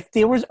 if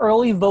there was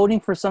early voting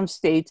for some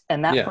states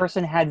and that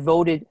person had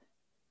voted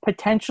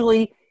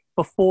potentially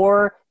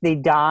before they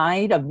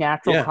died of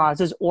natural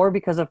causes or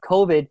because of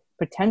COVID,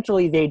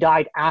 potentially they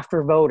died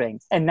after voting,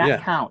 and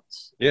that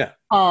counts. Yeah.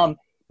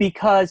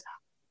 Because,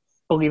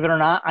 believe it or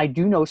not, I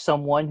do know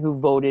someone who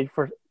voted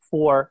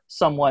for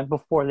someone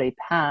before they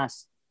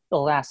passed the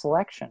last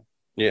election.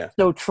 Yeah.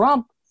 So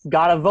Trump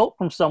got a vote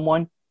from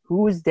someone who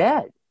was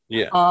dead.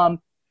 Yeah.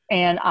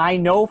 And I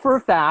know for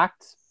a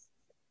fact,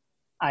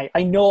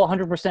 I know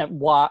 100%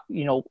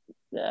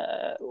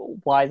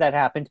 why that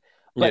happened.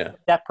 But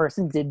that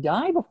person did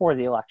die before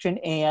the election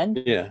and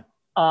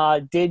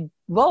did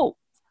vote.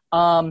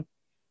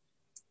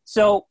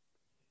 So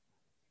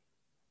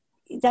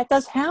that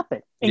does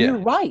happen. And you're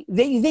right.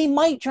 They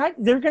might try.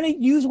 They're going to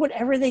use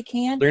whatever they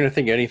can. They're going to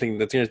think anything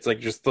that's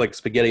just like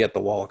spaghetti at the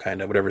wall,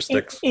 kind of whatever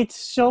sticks. It's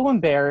so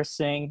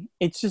embarrassing.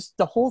 It's just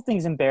the whole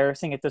thing's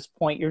embarrassing at this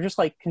point. You're just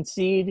like,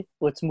 concede.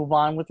 Let's move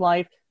on with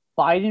life.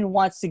 Biden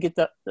wants to get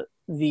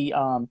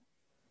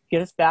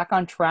get us back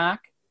on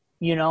track,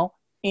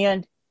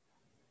 and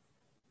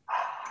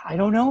I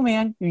don't know,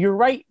 man. You're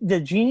right. The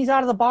genie's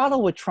out of the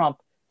bottle with Trump.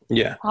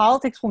 Yeah.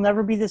 Politics will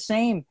never be the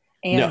same.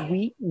 And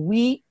he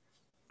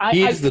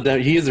is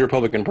the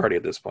Republican Party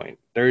at this point.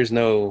 There is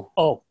no.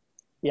 Oh,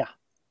 yeah.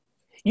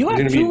 You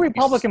have two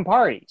Republican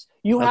parties.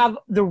 You have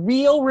the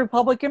real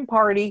Republican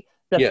Party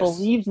that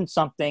believes in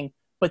something,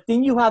 but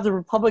then you have the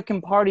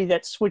Republican Party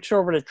that switched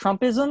over to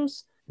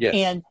Trumpisms. Yes.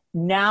 And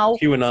now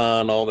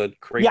QAnon, all the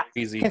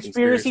crazy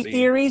conspiracy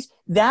theories.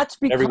 That's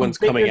become everyone's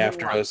coming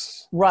after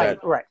us. Right.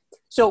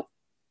 So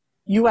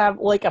you have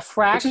like a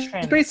fraction.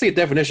 It's basically a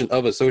definition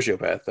of a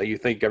sociopath that you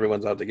think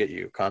everyone's out to get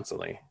you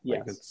constantly.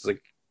 Yes. It's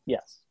like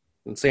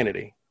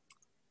insanity.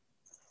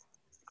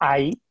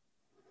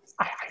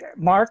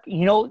 Mark,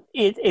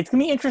 it's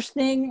gonna be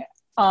interesting.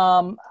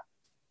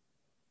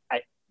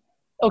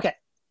 Okay.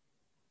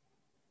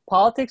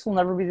 Politics will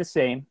never be the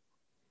same,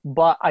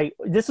 but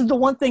this is the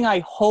one thing I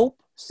hope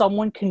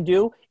someone can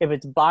do, if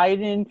it's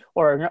Biden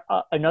or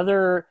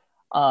another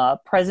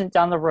president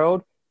down the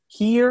road,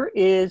 here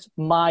is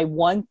my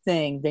one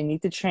thing they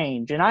need to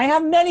change. And I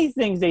have many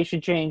things they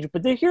should change,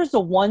 but here's the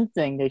one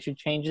thing they should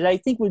change that I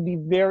think would be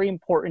very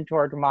important to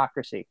our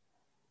democracy.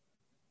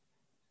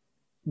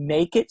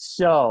 Make it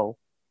so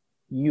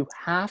you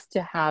have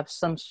to have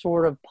some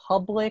sort of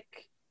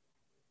public,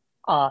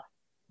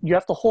 you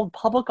have to hold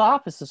public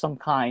office of some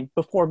kind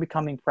before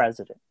becoming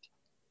president.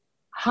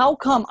 How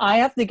come I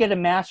have to get a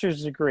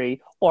master's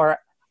degree or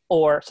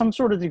some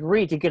sort of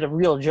degree to get a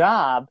real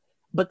job,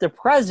 but the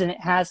president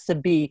has to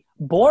be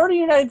born in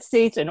the United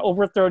States and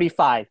over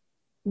 35?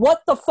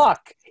 What the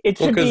fuck? It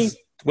should be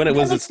when it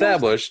was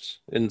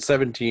established in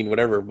 17,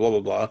 whatever, blah, blah,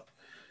 blah.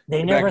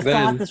 They never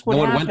thought this would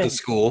happen. No one went to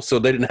school, so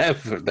they didn't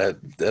have that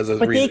as a reason.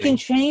 But they can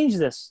change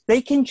this.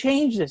 They can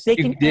change this. They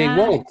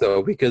won't,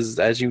 though, because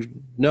as you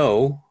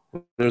know,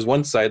 there's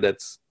one side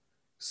that's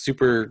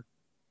super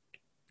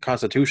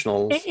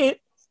constitutional. The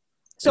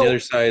other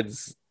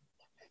side's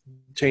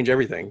change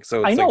everything.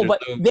 So it's I know, like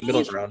but no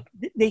middle ground.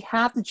 They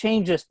have to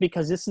change this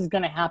because this is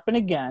going to happen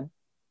again.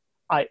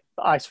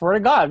 I swear to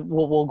God,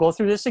 we'll go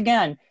through this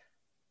again.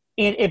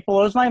 And it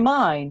blows my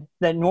mind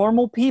that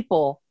normal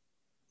people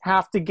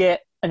have to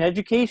get an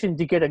education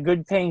to get a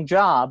good paying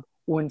job.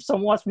 When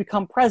someone wants to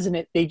become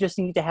president, they just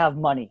need to have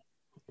money.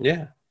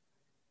 Yeah.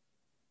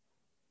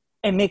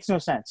 It makes no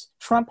sense.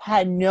 Trump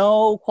had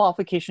no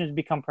qualifications to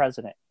become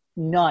president.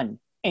 None.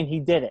 And he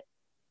did it.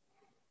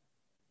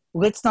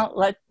 Let's not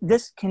let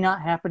this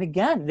cannot happen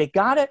again. They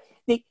got it.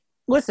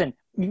 Listen,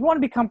 if you want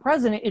to become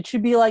president, it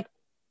should be like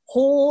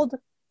hold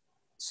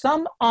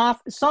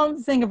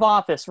something of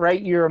office,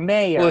 right? You're a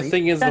mayor, well, the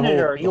thing is,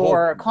 senator,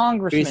 you're a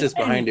congressman. The basis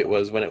behind it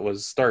was when it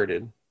was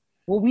started.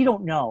 Well, we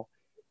don't know.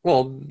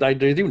 Well, I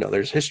do know.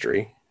 There's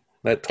history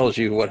that tells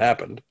you what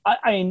happened.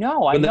 I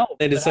know. When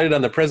they decided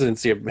on the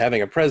presidency of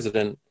having a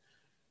president,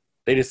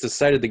 they just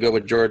decided to go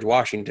with George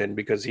Washington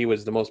because he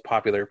was the most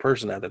popular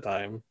person at the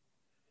time.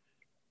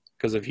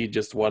 Because he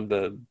just won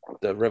the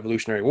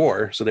Revolutionary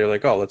War. So they were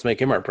like, oh, let's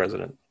make him our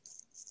president.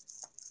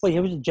 Well, he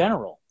was a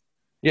general.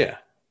 Yeah.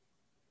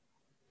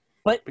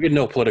 But we had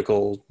no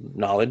political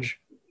knowledge.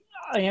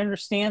 I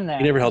understand that.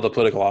 He never held a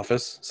political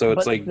office. So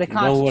it's like the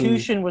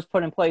Constitution was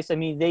put in place. I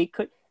mean, they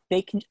can.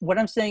 What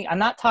I'm saying, I'm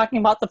not talking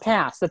about the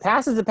past. The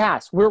past is the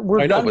past. We're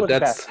I know, done but with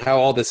that's how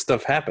all this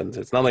stuff happens.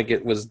 It's not like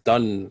it was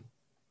done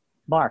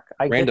Mark,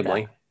 I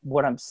randomly. Get that.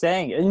 What I'm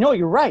saying, no,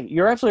 you're right.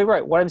 You're absolutely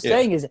right. What I'm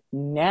saying is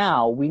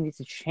now we need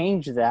to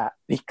change that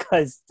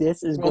because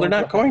this is. Well, they're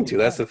not going to.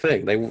 That's the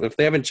thing. If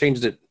they haven't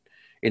changed it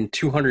in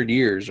 200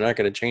 years, they're not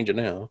going to change it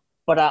now.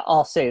 But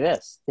I'll say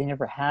this: they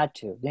never had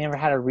to. They never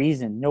had a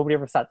reason. Nobody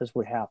ever thought this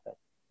would happen.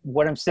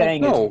 What I'm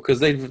saying is no,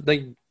 because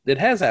it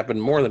has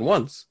happened more than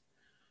once.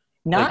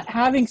 Not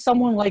having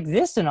someone like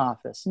this in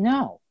office,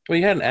 no. Well,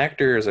 you had an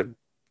actor as a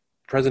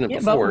president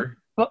before.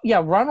 But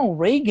yeah, Ronald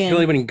Reagan. He's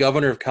only been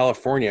governor of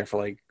California for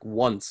like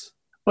once.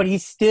 But he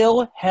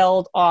still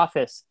held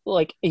office.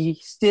 Like he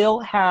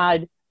still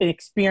had an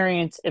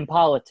experience in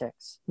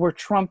politics where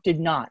Trump did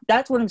not.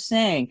 That's what I'm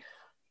saying.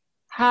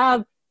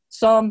 Have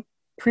some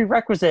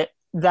prerequisite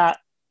that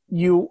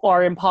you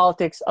are in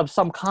politics of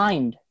some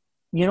kind.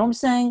 You know what I'm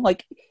saying?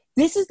 Like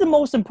this is the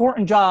most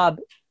important job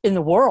in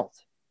the world.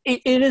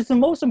 It is the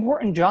most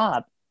important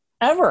job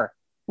ever,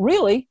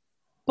 really.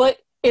 But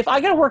if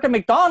I got to work at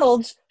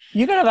McDonald's,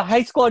 you got to have a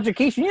high school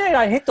education. You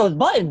got to hit those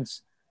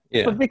buttons.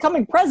 Yeah. But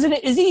becoming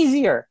president is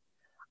easier.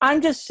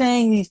 I'm just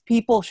saying these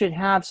people should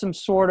have some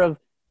sort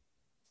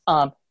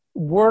of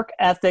work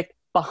ethic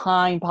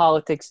behind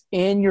politics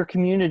in your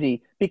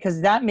community because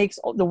that makes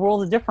the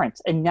world a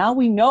difference. And now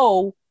we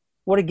know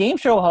what a game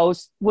show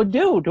host would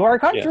do to our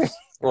country. Yes.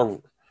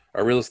 Or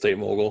a real estate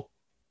mogul.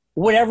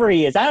 Whatever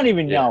he is. I don't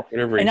even know.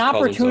 An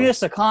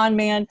opportunist, a con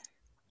man,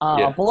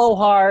 a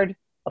blowhard,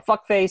 a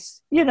fuckface,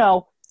 you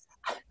know.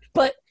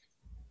 But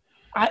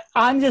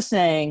I'm just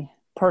saying,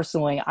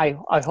 personally, I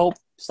hope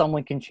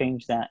someone can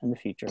change that in the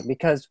future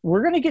because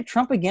we're going to get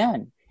Trump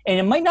again. And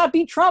it might not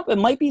be Trump. It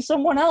might be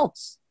someone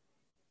else.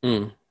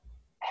 Mm.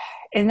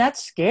 And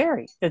that's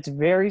scary. That's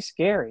very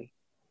scary.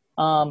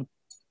 And,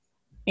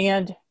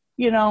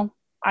 you know,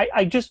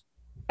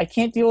 I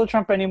can't deal with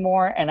Trump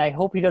anymore, and I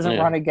hope he doesn't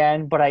run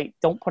again, but I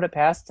don't put it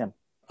past him.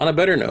 On a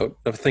better note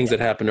of things that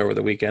happened over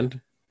the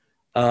weekend,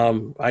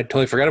 I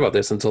totally forgot about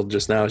this until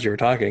just now as you were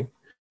talking.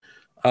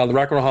 The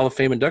Rock and Roll Hall of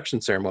Fame induction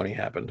ceremony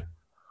happened.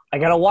 I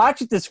got to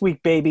watch it this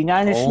week, baby.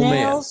 Nine Inch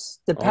Nails,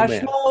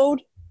 Depeche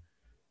Mode,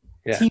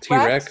 yeah,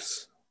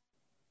 T-Rex,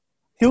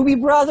 Doobie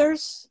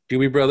Brothers.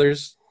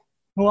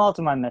 Who else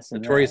am I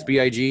missing? Notorious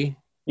B.I.G.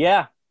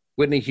 Yeah.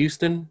 Whitney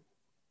Houston.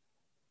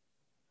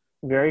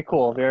 Very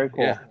cool. Very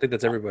cool. Yeah, I think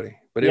that's everybody.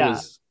 But it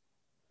was.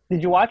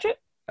 Did you watch it?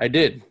 I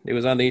did. It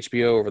was on the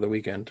HBO over the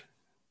weekend.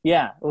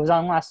 Yeah, it was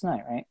on last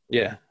night, right?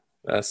 Yeah,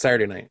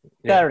 Saturday night.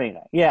 Yeah. Saturday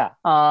night.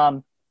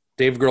 Yeah.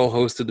 Dave Grohl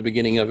hosted the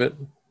beginning of it,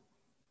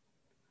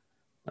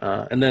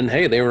 and then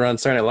they were on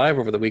Saturday Night Live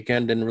over the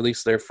weekend and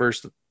released their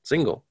first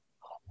single.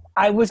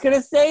 I was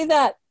gonna say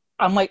that.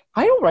 I'm like,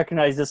 I don't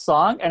recognize this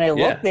song. And I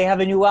look, they have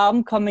a new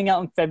album coming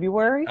out in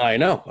February. I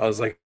know. I was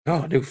like,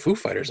 oh, a new Foo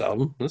Fighters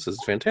album. This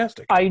is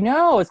fantastic. I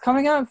know. It's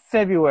coming out in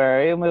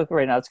February. I'm looking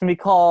right now. It's going to be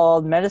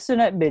called Medicine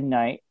at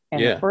Midnight.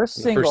 And the first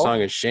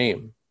song is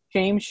Shame.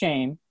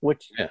 Shame,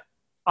 which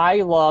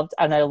I loved.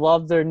 And I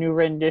loved their new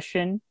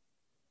rendition.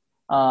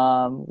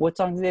 What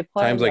song did they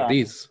play? Times Like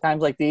These.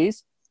 Times Like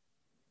These.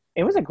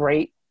 It was a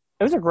great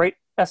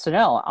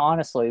SNL,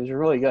 honestly. It was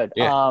really good.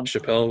 Yeah,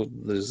 Chappelle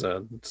was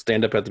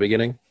stand-up at the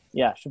beginning.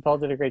 Yeah, Chappelle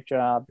did a great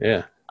job.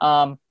 Yeah.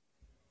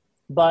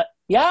 But,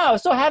 yeah, I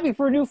was so happy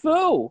for a new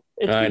Foo.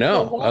 I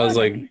know. So I was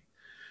like,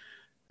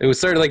 it was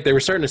sort of like they were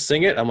starting to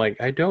sing it. I'm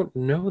like, I don't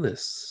know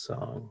this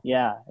song.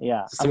 Yeah.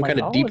 Some kind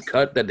of deep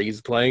cut that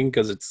he's playing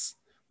because it's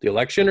the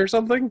election or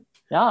something.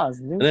 Yeah, it's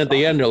a new and then at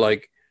the end, they're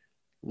like,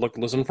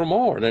 listen for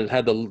more. And then it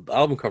had the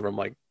album cover. I'm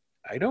like,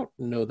 I don't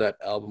know that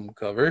album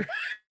cover.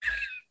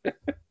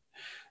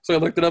 So I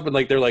looked it up and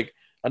like they're like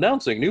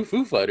announcing new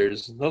Foo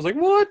Fighters. And I was like,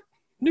 what?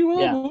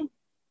 New album?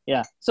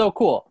 Yeah. So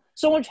cool.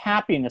 So much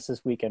happiness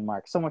this weekend,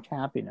 Mark. So much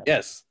happiness.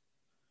 Yes.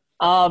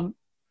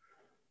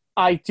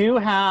 I do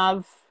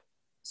have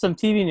some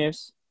TV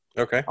news.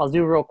 Okay. I'll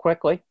do real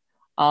quickly.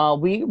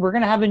 We're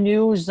gonna have a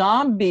new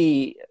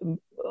zombie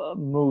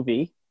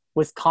movie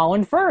with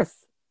Colin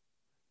Firth.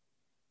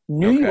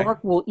 New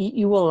York Will Eat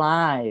You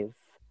Alive.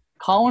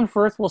 Colin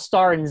Firth will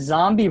star in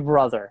Zombie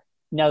Brother.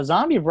 Now,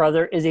 Zombie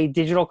Brother is a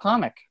digital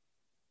comic.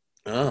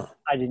 Oh.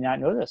 I did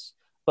not know this.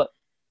 But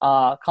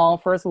Colin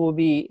Firth will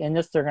be in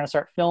this. They're going to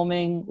start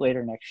filming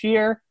later next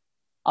year.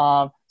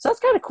 So that's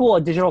kind of cool.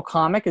 A digital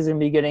comic is going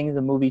to be getting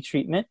the movie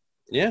treatment.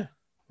 Yeah.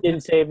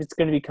 Didn't say if it's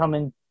going to be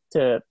coming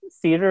to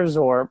theaters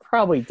or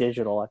probably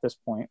digital at this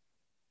point.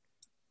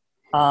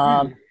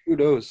 Who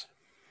knows?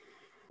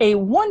 A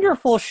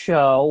wonderful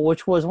show,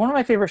 which was one of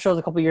my favorite shows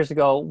a couple years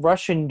ago,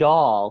 Russian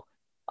Doll.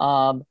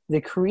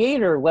 The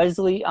creator,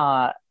 Leslie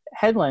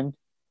Headland,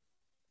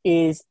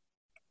 is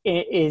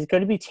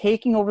going to be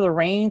taking over the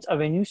reins of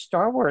a new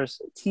Star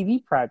Wars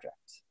TV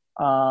project.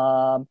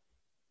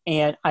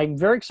 And I'm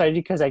very excited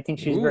because I think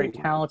she's a very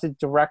talented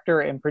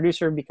director and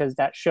producer because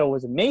that show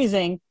was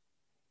amazing.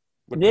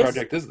 What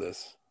project is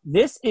this?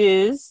 This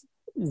is,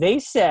 they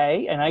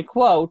say, and I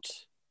quote,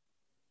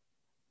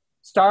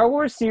 Star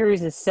Wars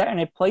series is set in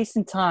a place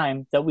and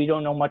time that we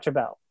don't know much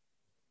about.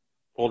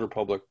 Old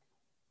Republic.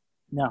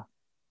 No.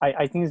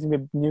 I think it's going to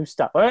be new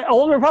stuff.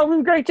 Old Republic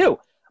is great too.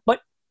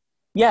 But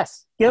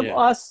yes, give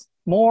us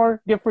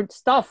more different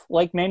stuff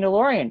like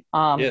Mandalorian.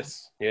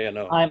 Yes. Yeah,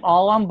 no. I'm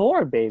all on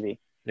board, baby.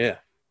 Yeah.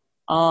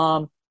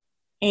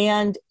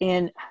 And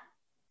in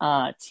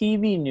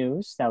TV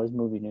news, that was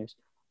movie news.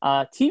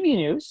 TV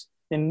news,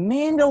 The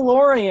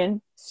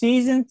Mandalorian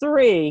Season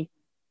 3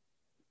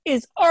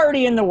 is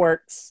already in the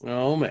works.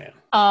 Oh, man.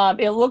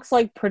 It looks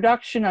like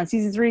production on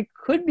Season 3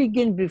 could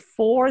begin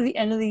before the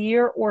end of the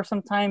year or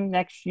sometime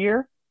next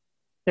year.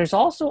 There's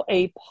also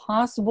a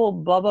possible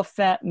Boba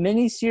Fett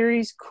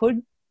miniseries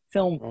could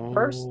film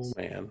first. Oh,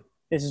 man.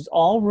 This is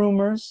all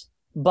rumors,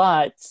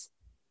 but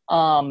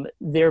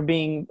they're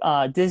being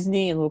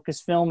Disney and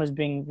Lucasfilm is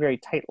being very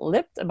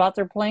tight-lipped about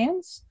their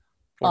plans.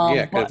 Well,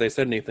 because if they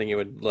said anything, it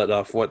would let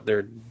off what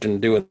they're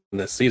doing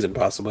this season,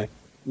 possibly.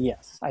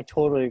 Yes, I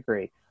totally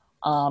agree.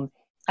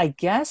 I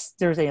guess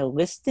there's a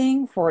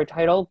listing for a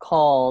title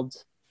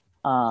called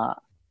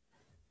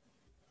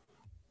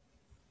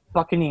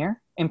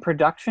Buccaneer in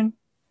production.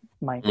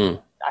 I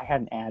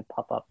had an ad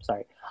pop up,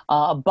 sorry.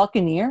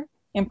 Buccaneer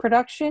in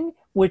production,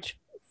 which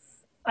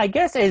I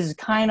guess is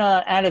kind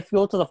of added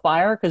fuel to the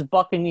fire because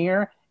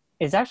Buccaneer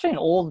is actually an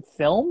old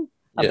film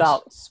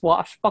about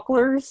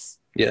swashbucklers.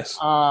 Yes.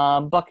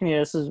 Buccaneer,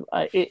 this is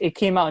it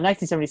came out in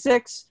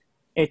 1976.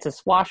 It's a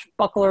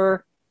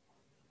swashbuckler,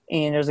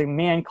 and there's a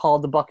man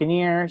called the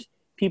Buccaneers.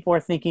 People are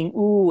thinking,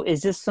 ooh,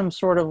 is this some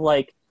sort of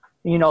like,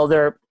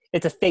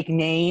 it's a fake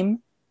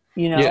name,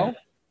 Yeah.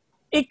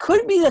 It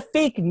could be the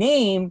fake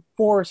name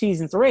for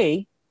Season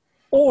 3,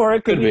 or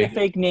it could be the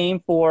fake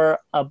name for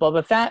a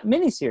Boba Fett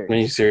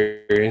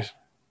miniseries.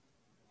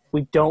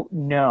 We don't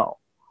know.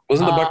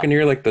 Wasn't the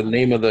Buccaneer like the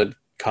name of the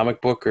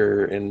comic book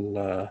or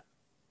in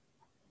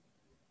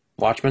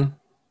Watchmen?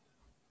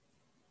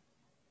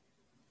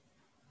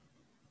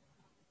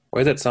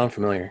 Why does that sound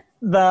familiar?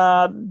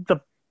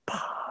 The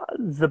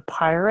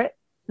pirate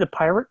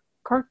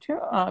cartoon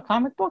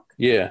comic book?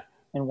 Yeah.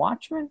 And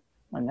Watchmen?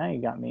 Well, now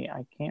you got me.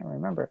 I can't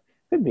remember.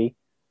 Could be.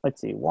 Let's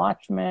see.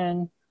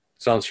 Watchmen.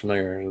 Sounds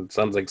familiar. It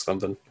sounds like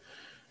something.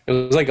 It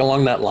was like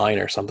along that line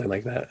or something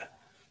like that.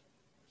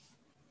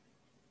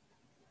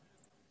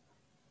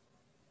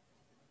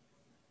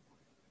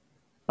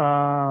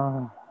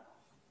 I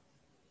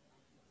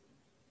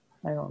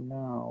don't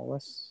know.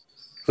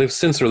 They've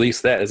since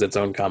released that as its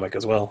own comic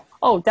as well.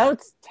 Oh,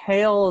 that's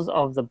Tales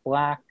of the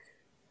Black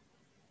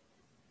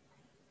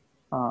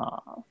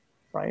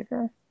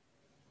Rider?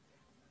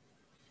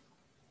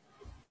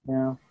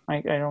 No,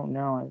 I don't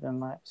know. I'm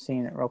not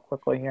seeing it real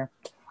quickly here.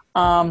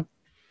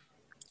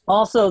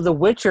 Also, The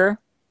Witcher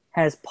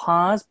has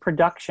paused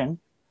production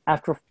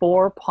after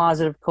 4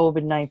 positive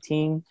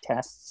COVID-19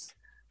 tests.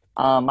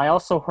 I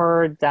also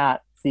heard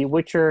that The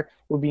Witcher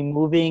would be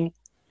moving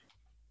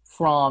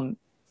from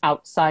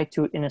outside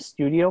to in a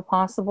studio,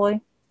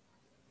 possibly,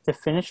 to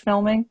finish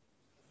filming.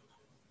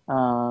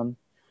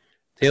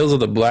 Tales of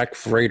the Black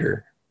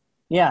Freighter.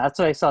 Yeah, that's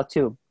what I saw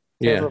too.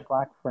 Tales Yeah. of the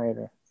Black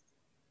Freighter.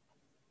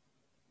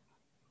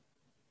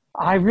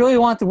 I really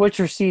want The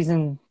Witcher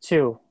season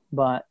 2,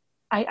 but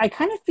I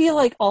kind of feel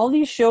like all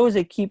these shows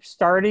that keep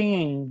starting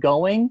and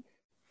going,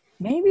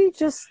 maybe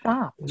just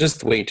stop.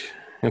 Just wait.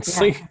 It's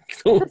Yeah,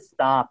 just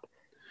stop.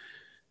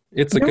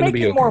 It's You're going to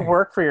be making okay. more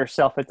work for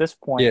yourself at this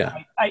point. Yeah.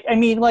 I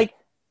mean, like,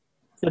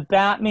 the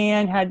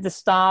Batman had to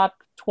stop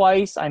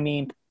twice. I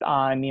mean,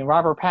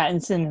 Robert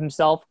Pattinson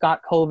himself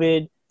got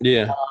COVID.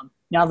 Yeah.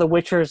 Now The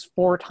Witcher's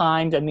 4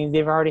 times. I mean,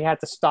 they've already had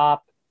to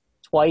stop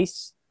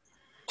twice.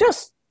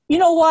 Just, you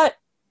know what?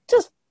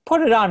 Just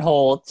put it on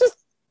hold. Just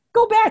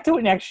go back to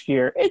it next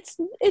year. It's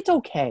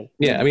okay.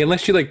 Yeah, I mean,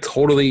 unless you like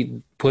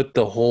totally put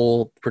the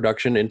whole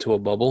production into a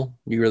bubble,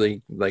 you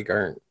really like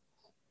aren't.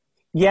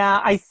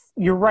 Yeah,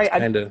 you're right.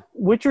 Kind of.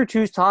 Witcher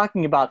 2's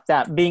talking about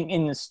that being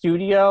in the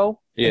studio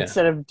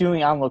instead of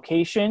doing on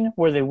location,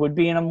 where they would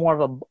be in a more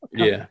of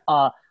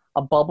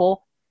a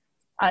bubble.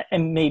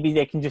 And maybe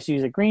they can just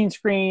use a green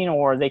screen,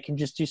 or they can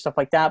just do stuff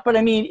like that. But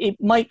I mean,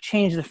 it might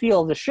change the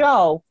feel of the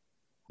show.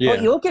 Yeah.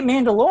 But you look at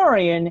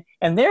Mandalorian,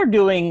 and they're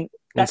doing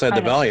inside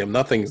the volume.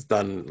 Nothing's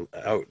done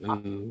out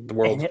in the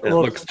world. It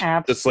looks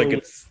just like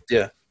it's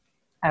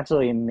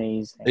absolutely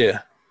amazing.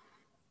 Yeah.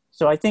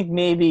 So I think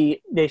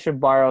maybe they should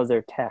borrow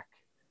their tech.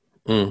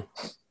 Mm.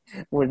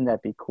 Wouldn't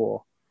that be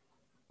cool?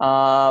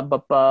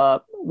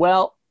 But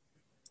well,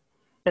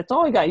 that's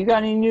all I got. You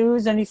got any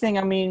news? Anything?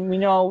 I mean, we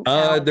know.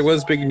 There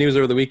was big news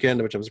over the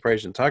weekend, which I'm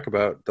surprised you didn't talk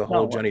about, the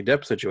whole Johnny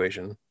Depp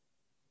situation.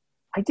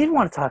 I did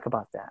want to talk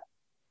about that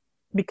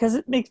because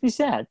it makes me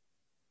sad.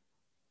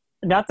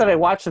 Not that I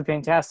watch the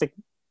Fantastic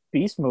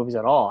Beast movies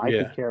at all. I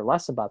could care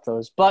less about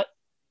those. But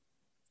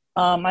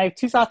I have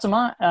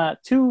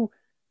two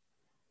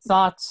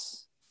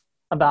thoughts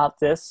about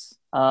this.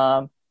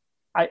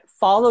 I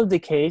followed the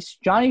case.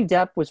 Johnny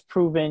Depp was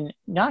proven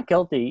not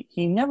guilty.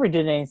 He never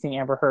did anything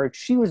Amber Heard.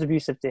 She was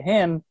abusive to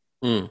him.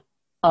 Mm.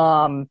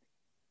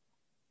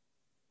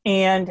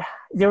 And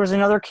there was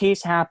another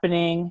case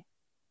happening.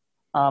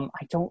 I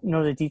don't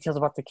know the details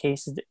about the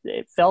case.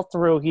 It fell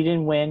through. He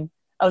didn't win.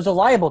 It was a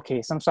libel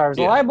case. I'm sorry. It was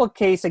a libel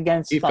case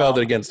against... He filed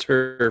it against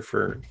her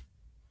for...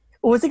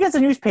 It was against a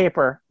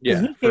newspaper. Yeah.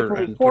 The newspaper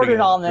reported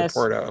on this.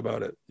 Report out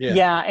about it. Yeah.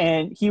 Yeah,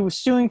 and he was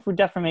suing for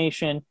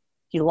defamation.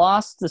 He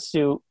lost the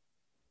suit.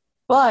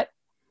 But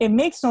it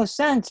makes no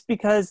sense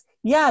because,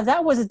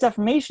 that was a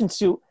defamation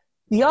suit.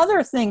 The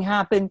other thing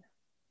happened,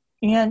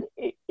 and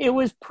it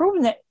was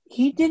proven that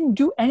he didn't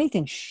do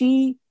anything.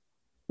 She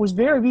was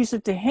very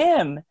abusive to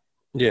him.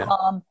 Yeah.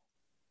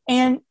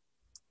 And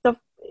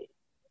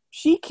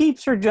she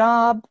keeps her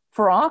job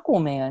for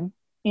Aquaman,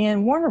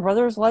 and Warner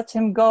Brothers lets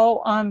him go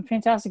on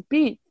Fantastic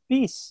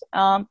Beasts.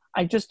 I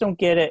just don't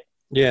get it.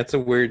 Yeah, it's a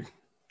weird...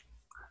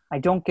 I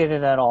don't get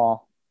it at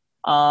all.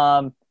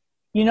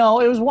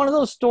 It was one of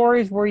those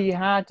stories where you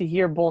had to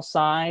hear both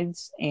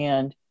sides,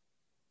 and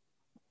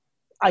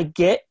I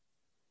get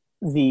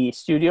the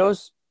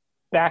studios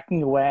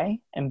backing away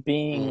and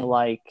being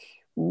like,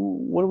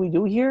 what do we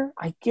do here?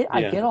 I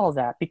get all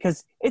that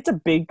because it's a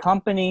big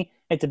company.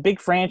 It's a big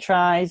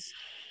franchise.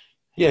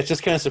 Yeah, it's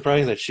just kind of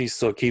surprising that she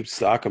still keeps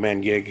the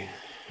Aquaman gig.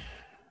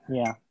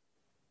 Yeah,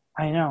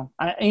 I know.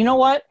 You know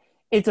what?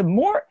 He's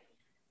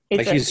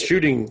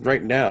shooting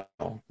right now.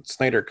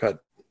 Snyder Cut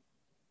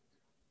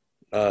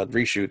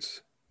reshoots.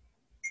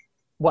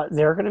 What,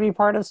 they're going to be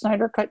part of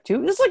Snyder Cut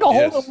too? It's like a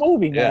whole new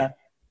movie, man.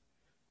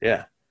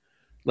 Yeah.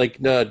 Like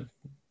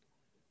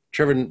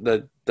Trevor,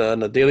 the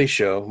Daily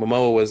Show,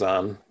 Momoa was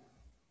on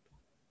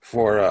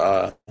for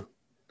a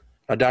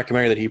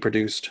documentary that he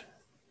produced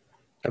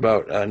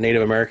about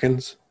Native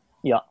Americans.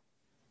 Yeah.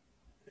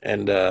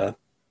 And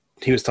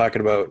he was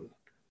talking about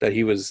that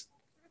he was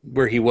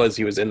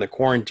in the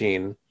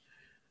quarantine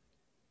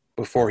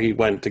before he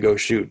went to go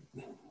shoot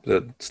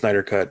the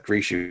Snyder Cut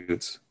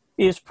reshoots.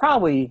 He's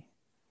probably,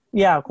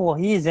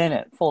 he's in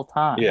it full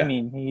time. Yeah. I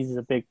mean, he's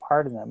a big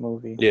part of that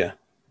movie. Yeah.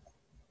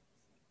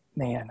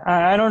 Man,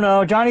 I don't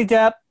know. Johnny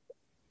Depp,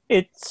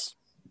 it's,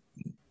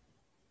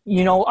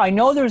 I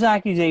know there's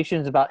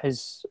accusations about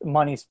his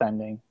money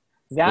spending.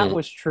 That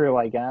was true,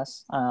 I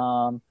guess.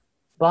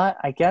 But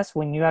I guess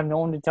when you have no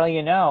one to tell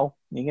you no,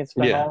 you can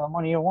spend all the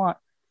money you want.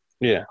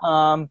 Yeah.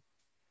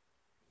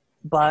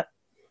 But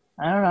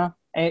I don't know.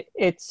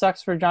 It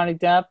sucks for Johnny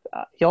Depp.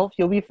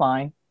 He'll be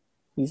fine.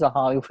 He's a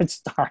Hollywood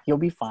star. He'll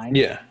be fine.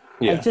 Yeah.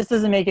 It just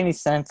doesn't make any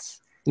sense.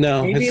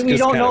 No, maybe we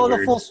don't know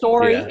the full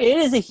story. Yeah. It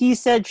is a he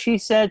said, she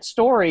said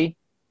story.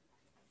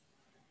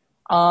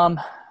 So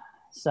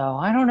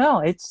I don't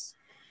know.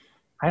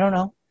 I don't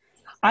know.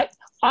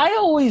 I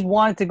always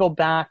wanted to go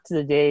back to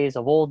the days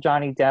of old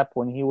Johnny Depp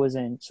when he was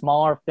in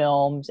smaller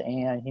films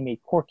and he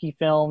made quirky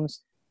films.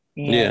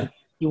 And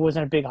he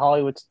wasn't a big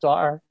Hollywood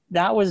star.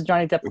 That was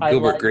Johnny Depp.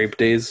 Gilbert Grape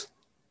days.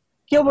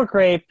 Gilbert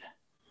Grape.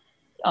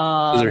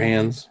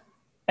 Scissorhands.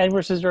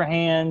 Edward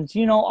Scissorhands,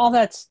 all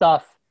that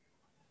stuff.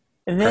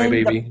 And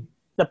then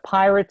the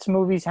Pirates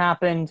movies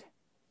happened,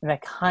 and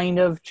that kind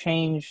of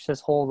changed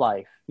his whole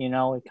life. He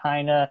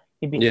became a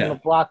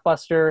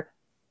blockbuster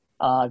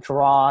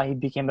draw. He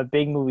became a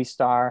big movie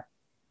star.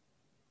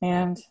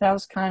 And that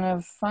was kind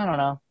of, I don't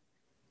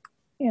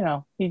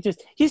know.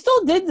 He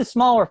still did the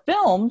smaller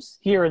films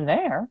here and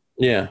there.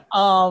 Yeah.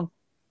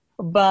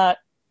 But,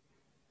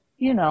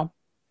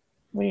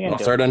 what are you going to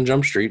do? Start on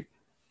Jump Street.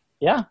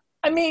 Yeah.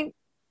 I mean,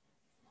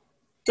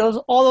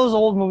 all those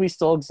old movies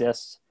still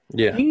exist.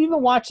 Yeah. Do you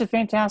even watch the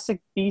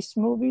Fantastic Beasts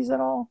movies at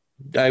all?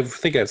 I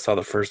think I saw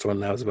the first one.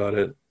 That was about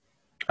it.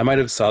 I might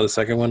have saw the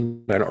second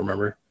one. I don't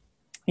remember.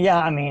 Yeah,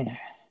 I mean,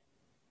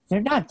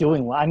 they're not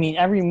doing well. I mean,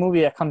 every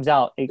movie that comes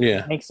out,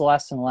 it makes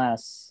less and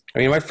less. I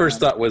mean, my first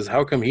thought was,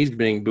 how come he's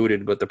being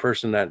booted, but the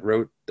person that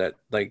wrote that,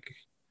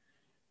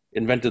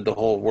 invented the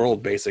whole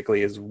world,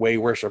 basically, is way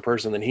worse a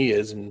person than he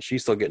is, and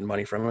she's still getting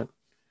money from it?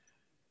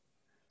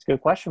 It's a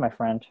good question, my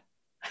friend.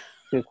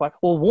 Good question.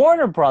 Well,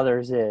 Warner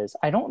Brothers is.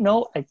 I don't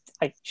know. I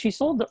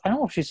don't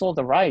know if she sold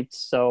the rights,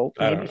 so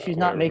maybe she's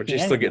not making. But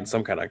she's still getting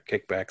some kind of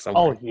kickback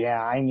somewhere. Oh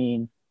yeah, I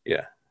mean.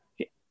 Yeah.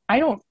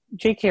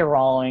 J.K.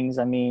 Rowling's.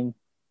 I mean,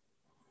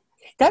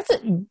 that's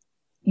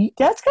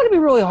got to be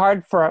really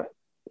hard for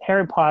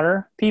Harry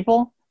Potter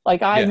people.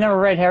 I've never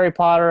read Harry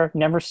Potter,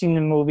 never seen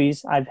the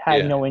movies. I've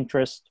had no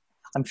interest.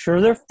 I'm sure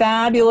they're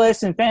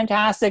fabulous and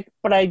fantastic,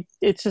 but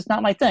it's just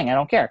not my thing. I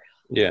don't care.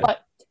 Yeah.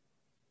 But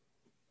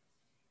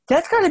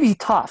that's got to be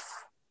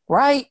tough,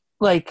 right?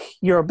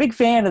 You're a big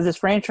fan of this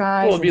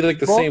franchise. Well, it'd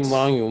be the same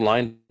long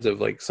lines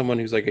of someone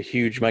who's a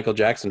huge Michael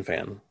Jackson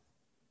fan,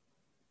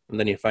 and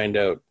then you find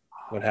out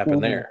what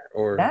happened there.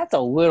 Or that's a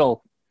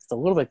little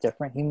bit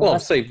different.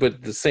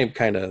 But the same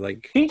kind of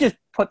he just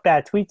put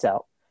bad tweets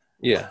out.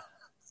 Yeah.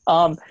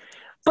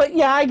 But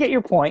yeah, I get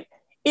your point.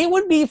 It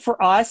would be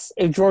for us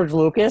if George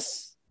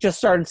Lucas just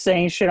started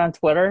saying shit on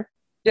Twitter.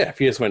 Yeah, if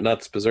he just went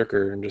nuts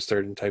berserker and just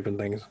started typing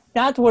things.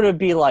 That's what it would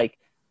be like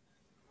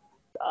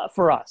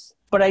for us.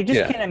 But I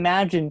just can't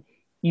imagine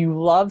you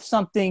love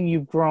something,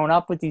 you've grown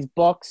up with these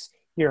books,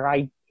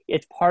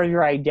 it's part of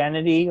your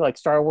identity, like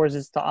Star Wars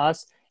is to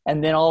us,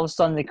 and then all of a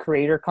sudden the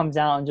creator comes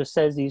out and just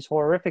says these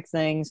horrific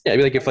things. Yeah,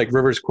 it'd be if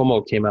Rivers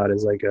Cuomo came out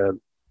as a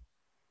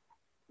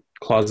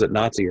closet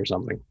Nazi or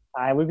something.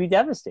 I would be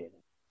devastated.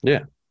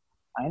 Yeah.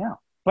 I know.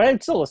 But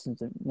I'd still listen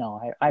to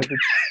I would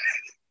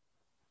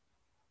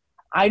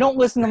I don't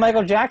listen to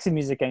Michael Jackson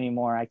music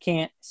anymore. I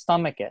can't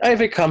stomach it. If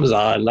it comes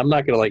on, I'm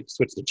not gonna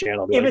switch the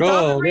channel. If it's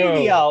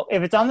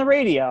on the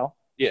radio,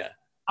 yeah,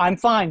 I'm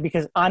fine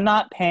because I'm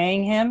not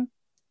paying him,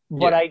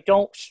 but I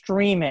don't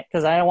stream it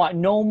because I don't want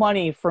no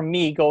money from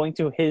me going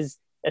to his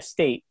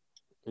estate.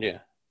 Yeah.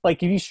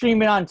 If you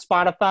stream it on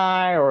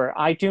Spotify or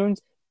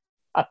iTunes,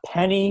 a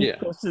penny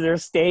goes to their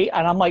estate,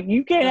 and I'm like,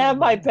 you can't have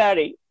my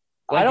penny.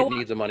 I don't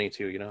need the money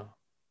too,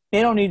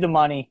 They don't need the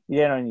money.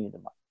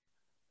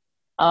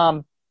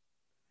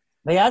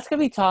 But yeah, it's gonna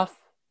be tough.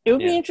 It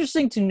would be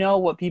interesting to know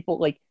what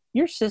people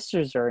your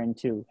sisters are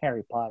into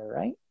Harry Potter,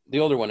 right? The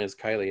older one is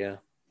Kylie, yeah.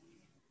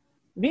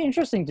 It'd be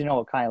interesting to know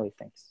what Kylie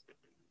thinks.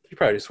 She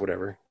probably just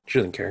whatever. She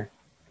doesn't care.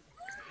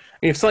 I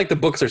mean, it's not like the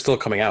books are still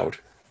coming out.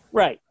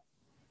 Right.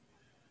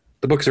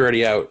 The books are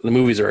already out. The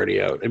movies are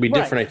already out. It'd be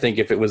different, I think,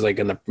 if it was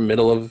in the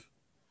middle of.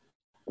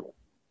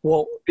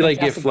 Well, it'd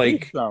be the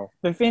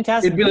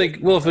Fantastic.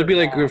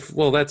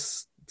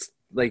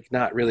 That's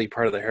not really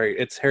part of the Harry.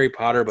 It's Harry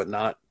Potter, but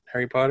not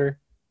Harry Potter.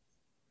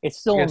 It's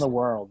still in the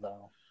world,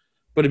 though.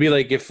 But it'd be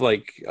if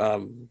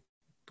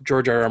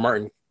George R.R.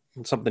 Martin,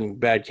 something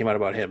bad came out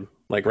about him,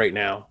 right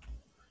now.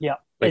 Yeah.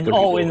 In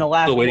the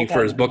last. Still waiting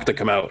for his book to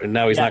come out, and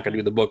now he's not going to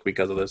do the book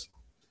because of this.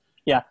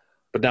 Yeah.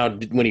 But now,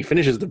 when he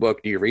finishes the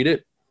book, do you read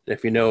it?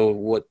 If you know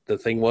what the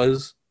thing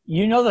was,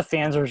 the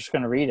fans are just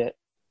going to read it.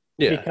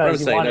 Yeah, I'm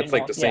saying that's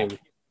the same.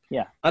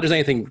 Yeah. Not there's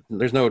anything.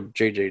 There's no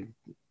JJ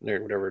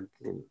or whatever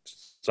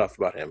stuff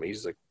about him.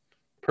 He's a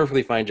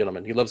perfectly fine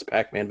gentleman. He loves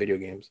Pac-Man video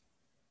games.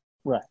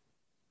 Right.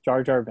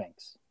 Jar Jar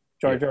Binks.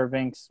 Jar Jar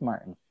Binks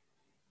Martin.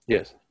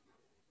 Yes.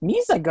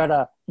 Misa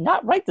gotta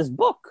not write this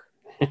book.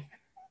 He's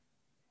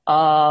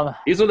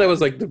one that was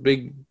the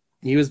big.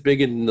 He was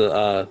big in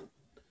the.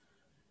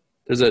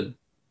 There's a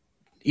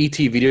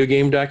E.T. video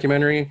game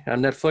documentary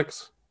on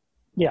Netflix.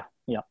 Yeah.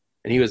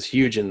 And he was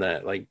huge in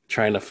that,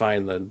 trying to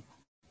find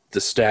the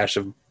stash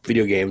of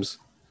video games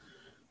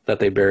that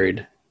they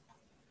buried.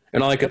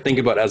 And all I could think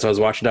about as I was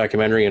watching the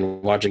documentary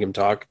and watching him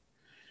talk,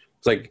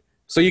 it's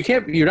so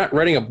you're not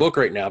writing a book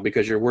right now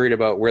because you're worried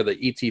about where the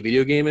ET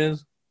video game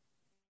is?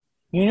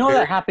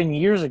 That happened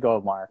years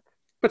ago, Mark.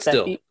 But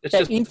still, it's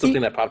just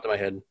something that popped in my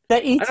head.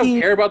 I don't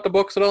care about the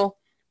books at all,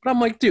 but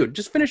I'm dude,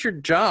 just finish your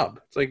job.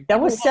 It's that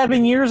was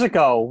 7 years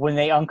ago when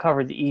they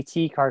uncovered the ET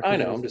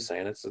cartridges. I know, I'm just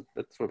saying, that's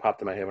what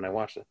popped in my head when I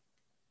watched it.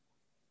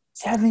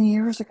 7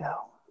 years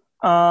ago.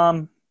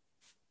 That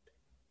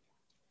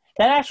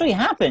actually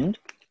happened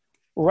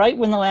right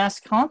when the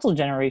last console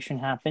generation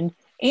happened.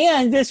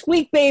 And this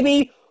week,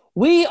 baby,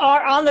 We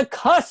are on the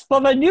cusp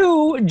of a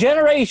new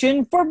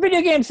generation for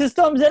video game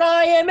systems, and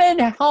I am in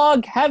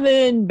hog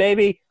heaven,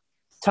 baby.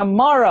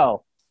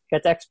 Tomorrow,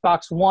 get the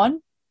Xbox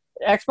One,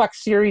 Xbox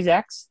Series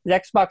X, the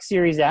Xbox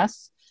Series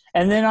S,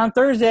 and then on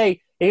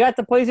Thursday, you got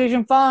the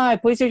PlayStation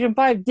 5, PlayStation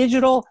 5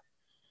 digital.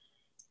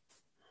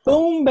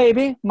 Boom,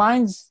 baby.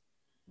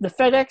 The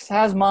FedEx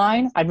has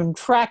mine. I've been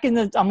tracking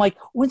I'm like,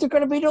 when's it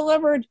going to be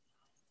delivered?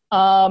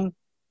 I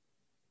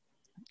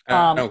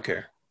don't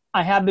care.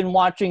 I have been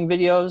watching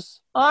videos.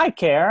 I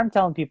care. I'm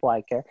telling people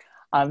I care.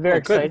 I'm very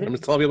excited. I'm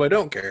just telling people I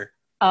don't care.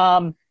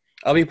 I'll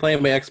be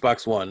playing my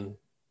Xbox One,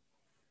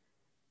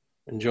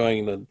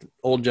 enjoying the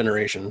old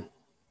generation.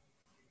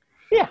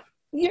 Yeah.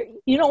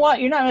 You know what?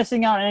 You're not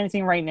missing out on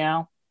anything right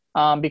now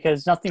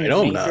because nothing is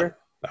major.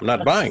 I'm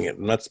not buying it.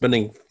 I'm not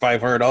spending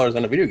 $500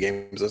 on a video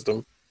game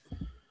system.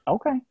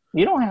 Okay.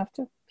 You don't have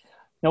to.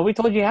 Nobody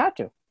told you had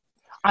to.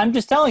 I'm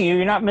just telling you,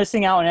 you're not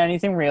missing out on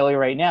anything really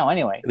right now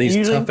anyway. In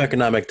these tough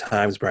economic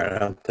times, Brian, I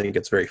don't think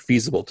it's very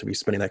feasible to be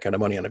spending that kind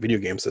of money on a video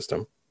game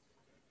system.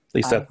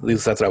 At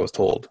least that's what I was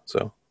told.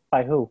 So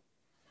by who?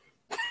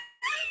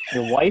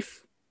 Your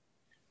wife?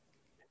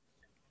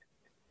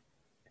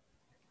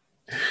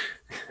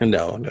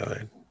 No.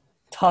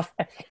 Tough.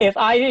 If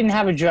I didn't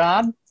have a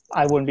job,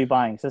 I wouldn't be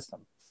buying a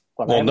system.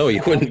 But well, no,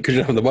 you wouldn't because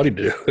you don't have the money to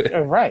do it.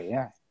 Right,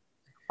 yeah.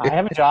 I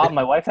have a job.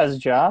 My wife has a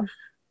job.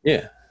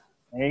 Yeah.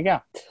 There you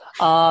go.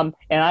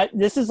 And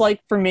this is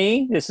like, for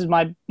me, this is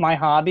my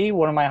hobby,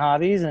 one of my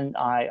hobbies, and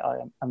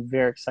I'm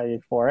very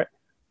excited for it.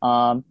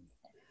 And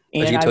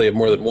I can tell you have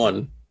more than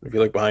one if you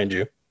look behind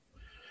you.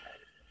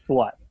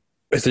 What?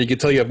 I said you could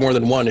tell you have more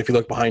than one if you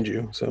look behind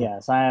you. So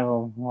yes, I have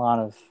a lot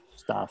of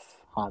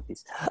stuff,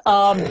 hobbies.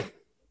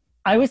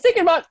 I was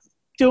thinking about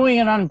doing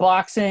an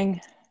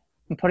unboxing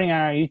and putting it on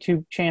our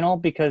YouTube channel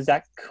because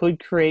that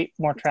could create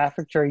more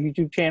traffic to our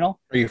YouTube channel.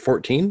 Are you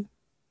 14?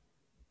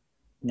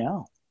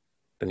 No.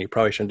 Then you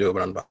probably shouldn't do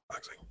an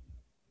unboxing.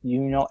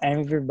 You know,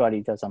 everybody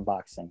does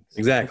unboxings.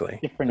 Exactly.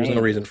 There's no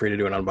reason for you to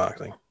do an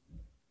unboxing.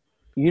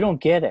 You don't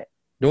get it.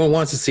 No one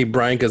wants to see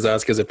Brian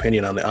Kozowski's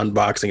opinion on the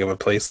unboxing of a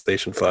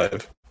PlayStation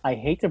 5. I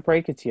hate to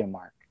break it to you,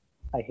 Mark.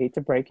 I hate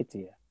to break it to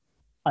you.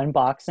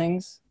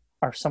 Unboxings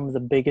are some of the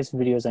biggest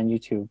videos on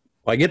YouTube.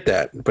 Well, I get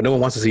that, but no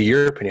one wants to see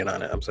your opinion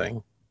on it, I'm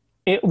saying.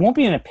 It won't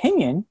be an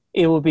opinion.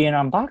 It will be an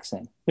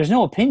unboxing. There's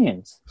no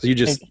opinions. So you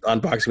just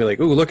unbox me like,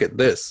 ooh, look at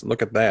this.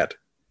 Look at that.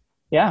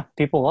 Yeah,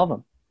 people love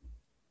them.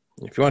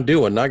 If you want to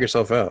do one, knock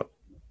yourself out.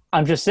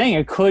 I'm just saying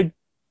it could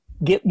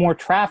get more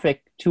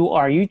traffic to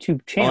our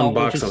YouTube channel,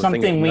 which is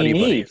something we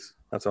need. Buddies.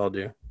 That's all I'll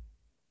do.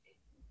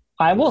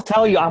 I will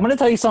tell you. I'm going to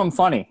tell you something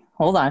funny.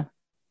 Hold on.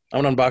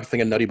 I'm going to unbox thing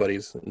of Nutty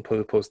Buddies and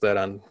post that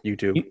on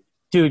YouTube.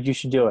 Dude, you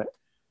should do it.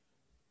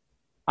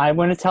 I'm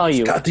going to tell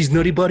you. Got these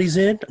Nutty Buddies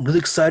in. I'm really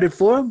excited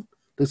for them.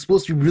 They're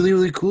supposed to be really,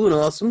 really cool and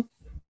awesome.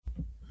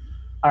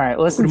 All right,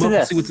 listen to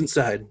this. See what's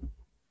inside.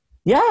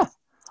 Yeah.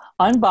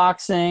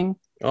 Unboxing.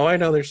 Oh, I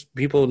know. There's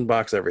people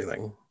unbox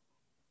everything.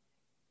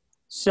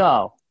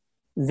 So,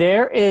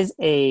 there is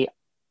a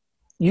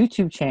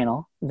YouTube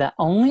channel that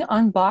only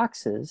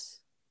unboxes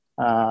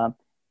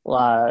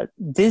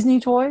Disney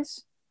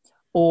toys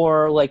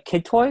or like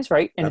kid toys,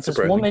 right? And it's this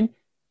woman.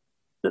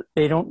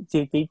 They do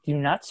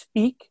not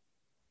speak.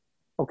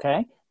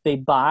 Okay, they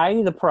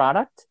buy the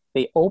product.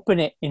 They open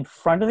it in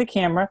front of the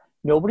camera.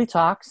 Nobody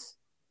talks.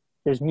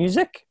 There's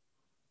music,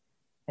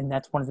 and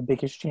that's one of the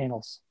biggest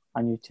channels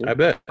on YouTube. I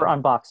bet. For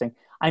unboxing.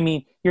 I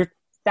mean, you're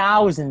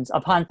thousands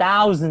upon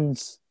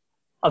thousands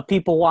of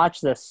people watch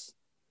this,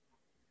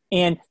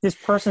 and this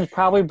person's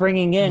probably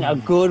bringing in a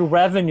good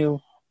revenue.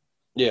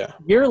 Yeah.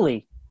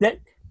 Yearly.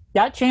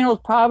 That channel is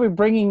probably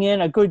bringing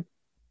in a good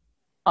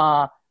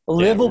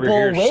livable we're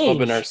here wage.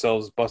 Spubbing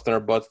ourselves, busting our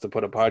butts to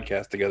put a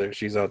podcast together.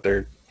 She's out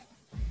there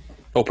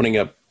opening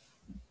up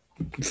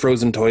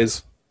frozen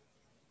toys.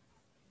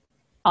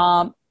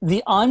 The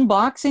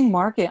unboxing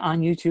market on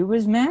YouTube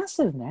is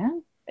massive,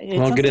 man.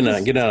 Get in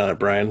on it,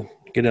 Brian.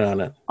 Get in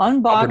on it.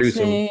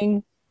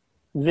 Unboxing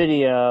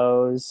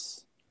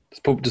videos.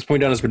 Just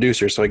point down as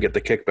producer so I get the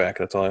kickback.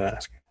 That's all I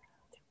ask.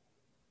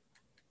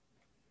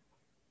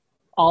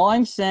 All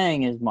I'm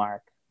saying is,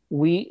 Mark,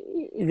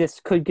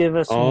 this could give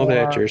us all more.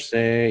 That you're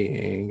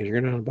saying is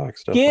you're gonna unbox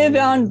stuff. Give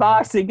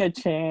unboxing a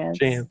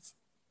chance.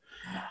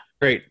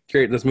 Great.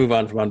 Let's move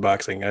on from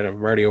unboxing.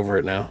 I'm already over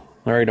it now.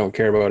 I already don't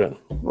care about it.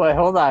 Wait,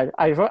 hold on.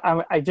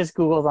 I just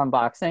Googled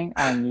unboxing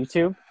on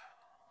YouTube.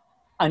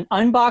 An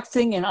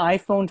unboxing an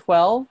iPhone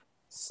 12,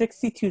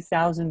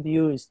 62,000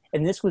 views.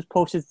 And this was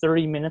posted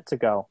 30 minutes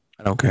ago.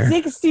 I don't care.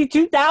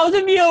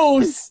 62,000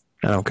 views!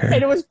 I don't care.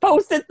 And it was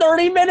posted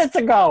 30 minutes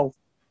ago.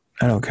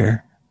 I don't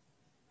care.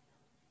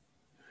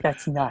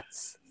 That's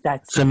nuts.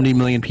 70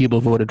 million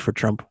people voted for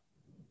Trump.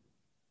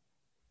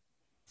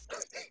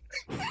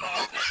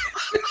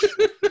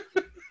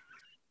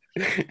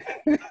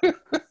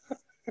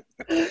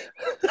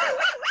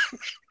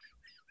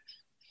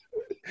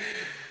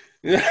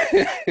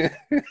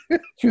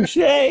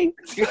 Touché.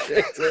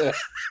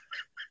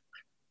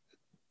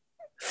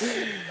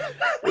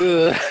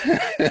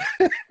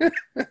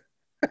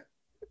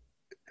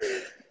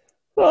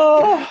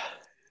 Oh,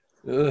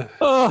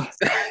 oh.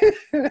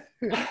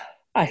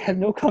 I have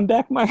no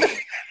comeback, Mark.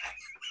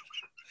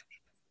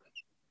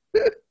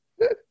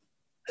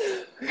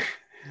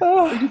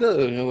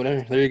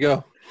 Whatever. There you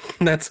go.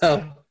 That's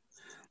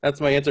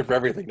my answer for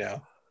everything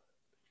now.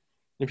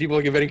 If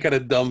people give any kind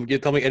of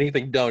tell me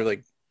anything dumb,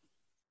 like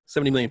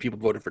 70 million people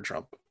voted for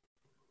Trump.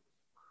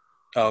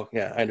 Oh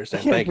yeah, I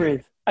understand. Thank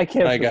you. I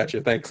can't. I got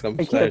you. Thanks. I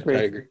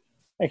agree.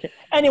 Okay.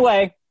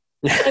 Anyway,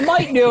 I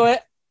might do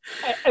it.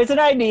 It's an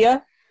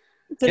idea.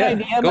 It's an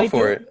idea. Go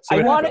for it.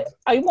 I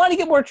want to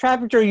get more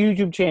traffic to our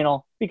YouTube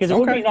channel because it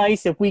would be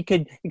nice if we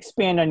could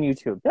expand on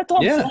YouTube. That's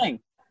all I'm saying.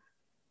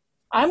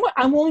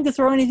 I'm willing to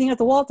throw anything at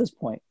the wall at this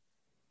point.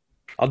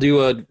 I'll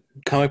do a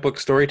comic book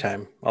story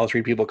time. I'll just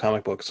read people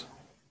comic books.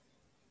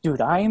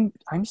 Dude, I'm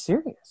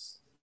serious.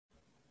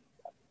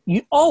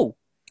 We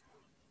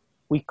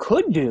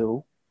could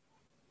do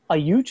a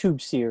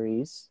YouTube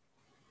series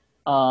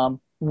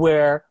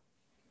where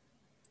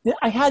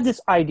I had this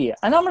idea,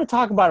 and I'm going to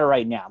talk about it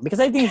right now because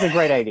I think it's a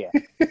great idea.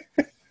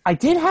 I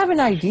did have an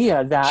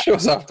idea that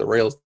shows off the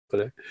rails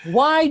today.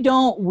 Why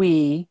don't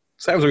we?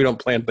 Sometimes we don't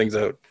plan things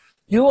out.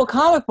 Do a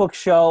comic book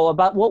show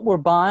about what we're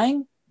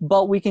buying,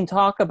 but we can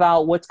talk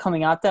about what's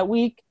coming out that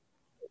week.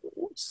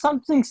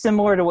 Something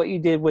similar to what you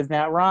did with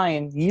Matt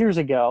Ryan years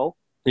ago.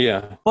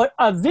 Yeah. But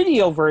a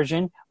video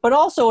version, but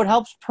also it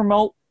helps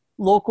promote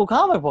local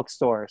comic book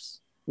stores,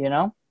 you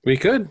know? We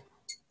could.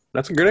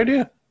 That's a good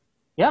idea.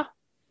 Yeah.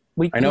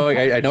 I know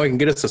I can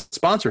get us a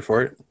sponsor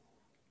for it.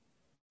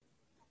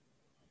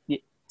 Yeah,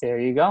 there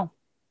you go.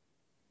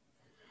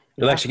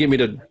 It'll actually get me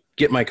to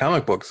get my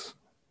comic books.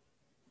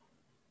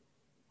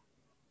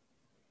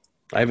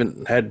 I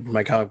haven't had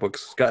my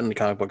gotten the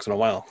comic books in a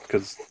while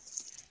because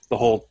the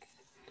whole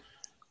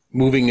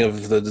moving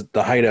of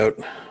the hideout.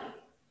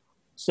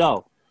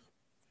 So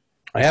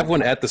I have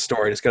one at the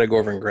store. I just got to go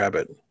over and grab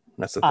it.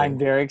 That's the thing. I'm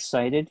very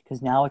excited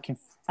because now I can,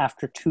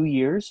 after 2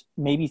 years,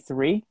 maybe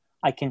 3,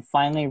 I can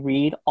finally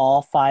read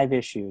all 5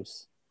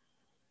 issues.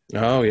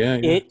 Oh, yeah.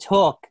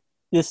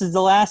 This is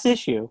the last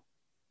issue,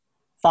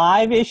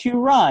 5-issue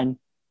run,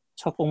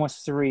 took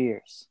almost 3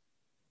 years.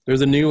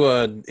 There's a new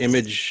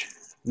Image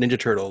Ninja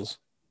Turtles,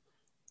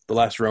 The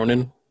Last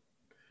Ronin.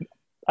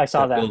 I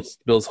saw that.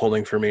 Bill's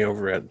holding for me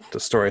over at the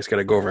store. I just got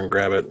to go over and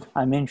grab it.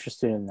 I'm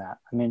interested in that.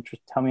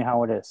 Tell me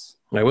how it is.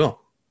 I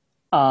will.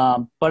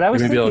 But I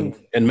was thinking...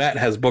 And Matt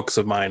has books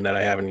of mine that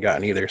I haven't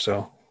gotten either,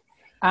 so...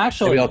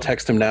 Actually... Maybe I'll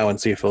text him now and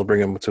see if he'll bring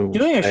them to...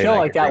 Doing a show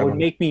like that would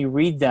make me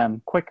read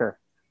them quicker.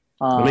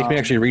 It'll make me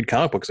actually read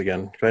comic books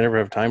again, because I never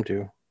have time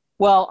to.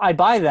 Well, I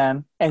buy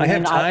them, and I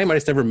have time, I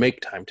just never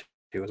make time to,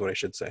 is what I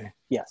should say.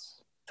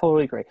 Yes,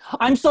 totally agree.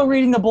 I'm still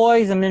reading The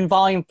Boys. I'm in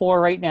volume 4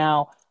 right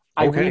now.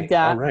 I read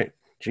that. All right.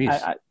 Jeez.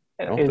 I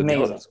don't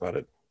know about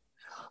it.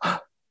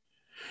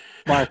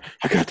 Mark,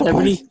 I got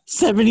the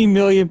 70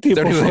 million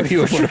people. 70 million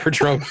people voted for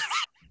Trump.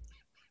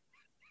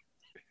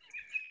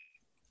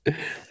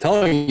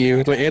 Telling you,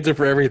 it's my answer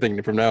for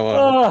everything from now on.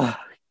 Oh,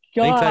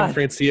 God. Anytime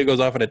Francia goes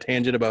off on a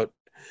tangent about,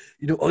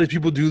 all these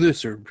people do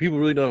this or people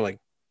really don't, I'm like,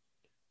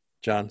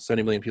 John,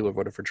 70 million people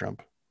voted for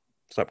Trump.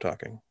 Stop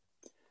talking.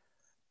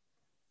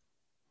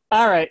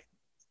 All right.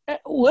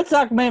 Let's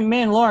talk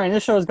Mandalorian.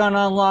 This show has gone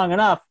on long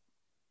enough.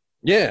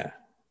 Yeah.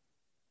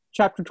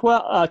 Chapter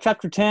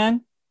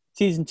 10,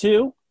 Season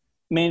 2,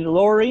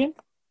 Mandalorian.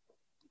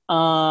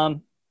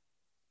 I'm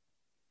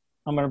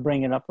going to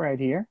bring it up right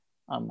here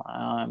on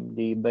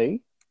IMDb.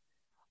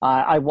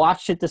 I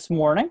watched it this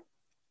morning.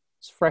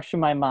 It's fresh in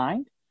my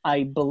mind.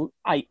 I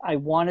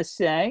want to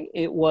say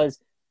it was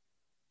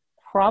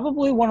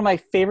probably one of my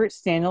favorite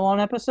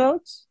standalone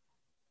episodes.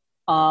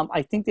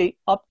 I think they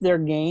upped their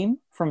game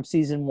from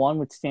Season 1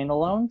 with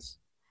standalones.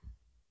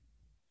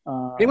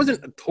 It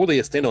wasn't totally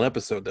a standalone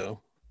episode,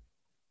 though.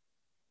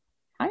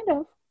 Kind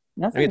of.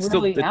 Nothing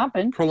really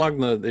happened.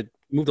 It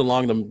moved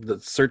along the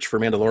search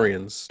for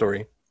Mandalorian's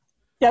story.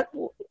 Yeah,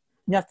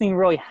 nothing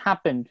really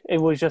happened.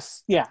 It was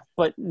just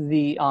but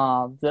it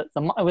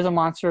was a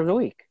Monster of the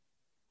Week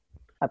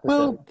episode.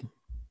 Well,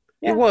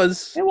 it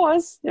was. It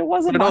was.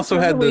 But it also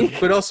had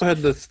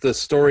the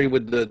story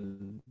with the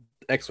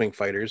X-wing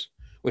fighters,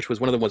 which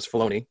was one of them was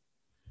Filoni.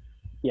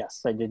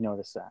 Yes, I did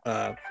notice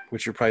that.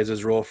 Which reprised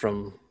his role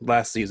from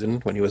last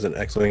season when he was an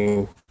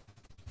X-wing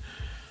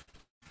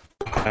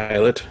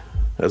pilot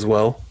as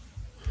well.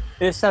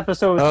 This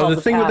episode was called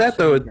the thing with that,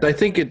 though, I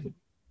think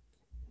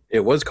it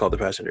was called The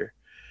Passenger.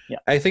 Yeah.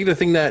 I think the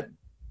thing that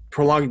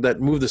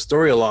moved the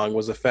story along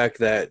was the fact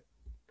that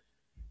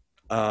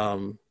I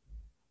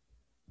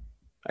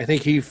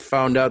think he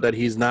found out that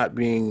he's not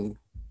being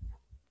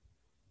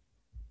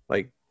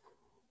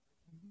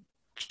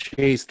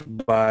chased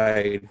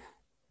by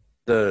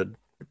the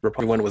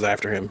Republic when it was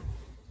after him.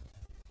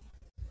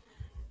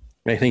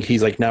 And I think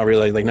he's now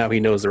realizing now he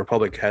knows the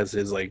Republic has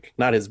his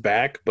not his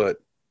back, but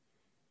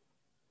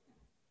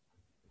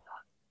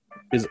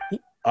is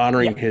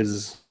honoring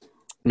his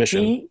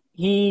mission.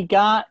 He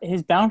got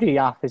his bounty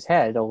off his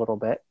head a little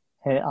bit.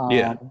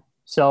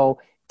 So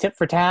tit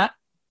for tat,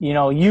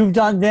 you've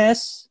done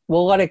this.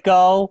 We'll let it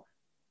go.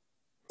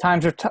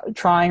 times are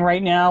trying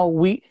right now.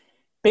 We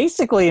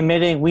basically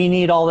admitting we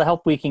need all the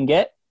help we can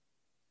get.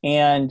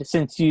 And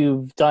since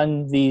you've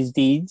done these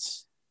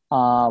deeds,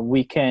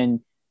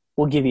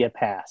 we'll give you a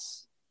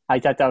pass. I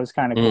thought that was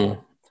kind of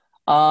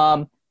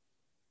cool.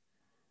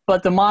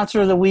 But the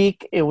monster of the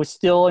week, it was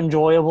still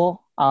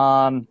enjoyable.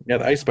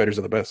 The ice spiders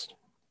are the best.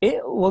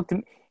 It looked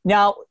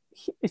now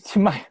to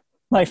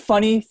my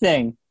funny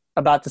thing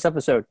about this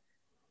episode.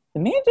 The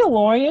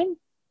Mandalorian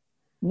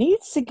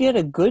needs to get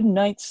a good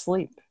night's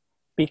sleep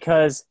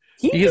because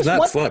he has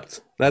not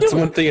slept. That's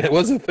one thing. It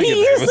wasn't thinking.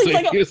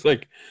 He was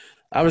like,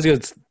 I was gonna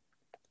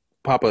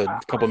pop a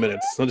couple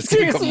minutes. I'll just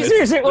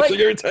seriously, like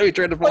every time he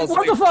tried to fall asleep.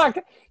 What the fuck?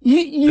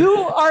 You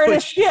are in a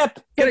ship.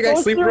 Get a guy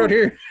sleeping around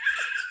here.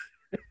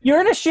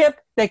 You're in a ship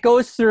that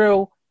goes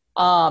through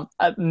a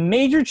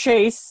major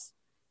chase,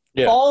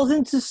 falls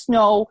into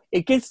snow,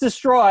 it gets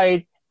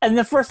destroyed, and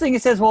the first thing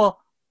it says, well,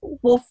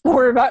 we'll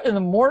worry about it in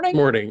the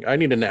morning. I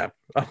need a nap.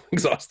 I'm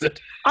exhausted.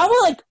 I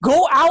would like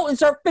go out and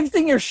start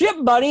fixing your ship,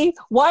 buddy.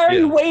 Why are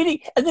you waiting?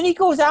 And then he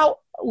goes out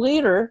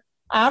later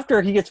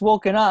after he gets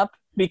woken up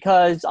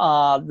because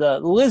the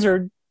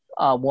lizard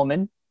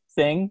woman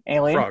thing,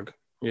 alien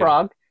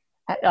frog,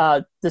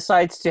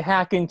 decides to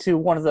hack into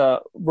one of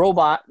the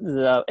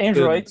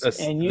androids,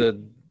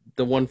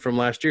 the one from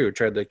last year who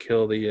tried to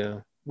kill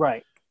the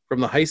from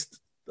the heist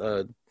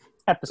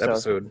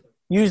episode.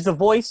 Use the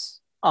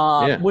voice,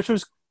 which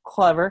was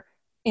clever,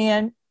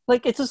 and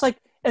like it's just like,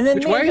 and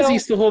then why is he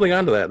still holding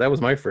on to that? That was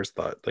my first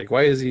thought. Like,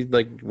 why is he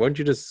like? Why don't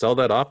you just sell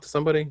that off to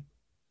somebody?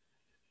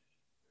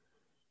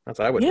 That's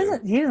what I would do.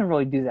 He doesn't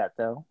really do that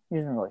though. He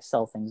doesn't really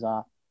sell things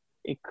off.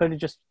 It could have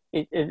just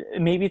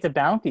maybe it's a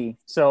bounty,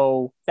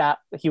 so that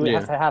he would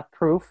have to have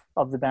proof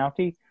of the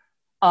bounty.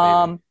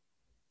 So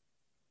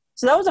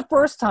that was the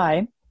first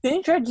time. Then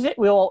he tried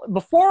to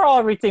before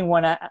everything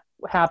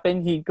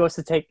happened. He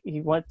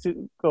went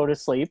to go to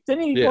sleep. Then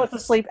he goes to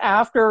sleep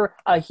after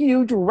a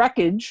huge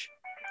wreckage.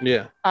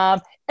 Yeah.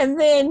 And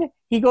then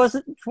he tries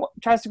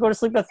to go to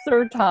sleep a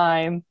third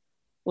time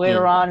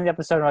later on in the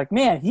episode. I'm like,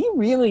 man, he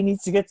really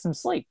needs to get some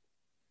sleep.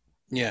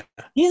 Yeah.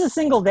 He's a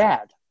single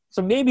dad.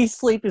 So maybe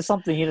sleep is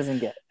something he doesn't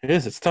get. It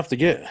is. It's tough to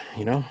get,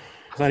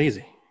 It's not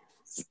easy.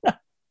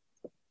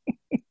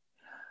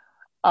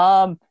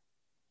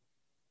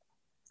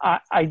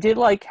 I did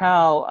like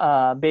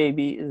how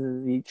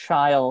the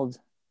child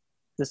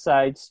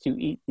decides to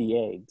eat the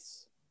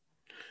eggs.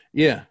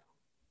 Yeah.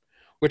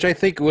 Which I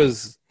think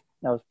was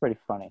pretty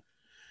funny.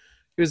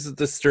 It was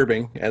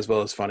disturbing as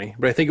well as funny.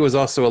 But I think it was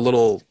also a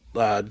little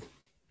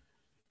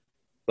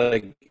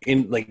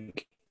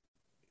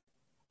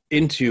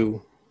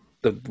into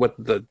what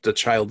the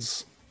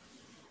child's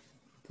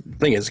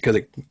thing is, because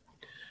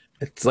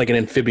it's like an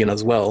amphibian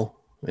as well,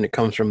 and it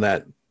comes from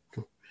the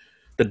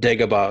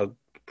Dagobah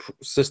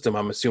system.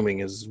 I'm assuming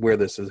is where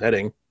this is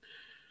heading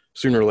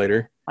sooner or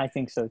later. I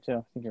think so too.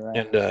 I think you're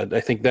right. And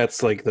I think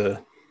that's like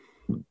the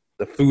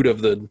food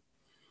of the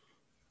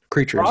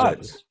creatures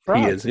Frogs.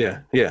 He is.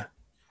 Yeah.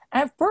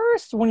 At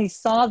first, when he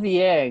saw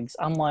the eggs,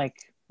 I'm like,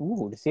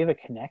 "Ooh, does he have a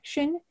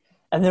connection?"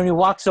 And then he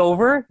walks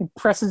over, he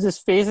presses his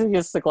face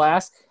against the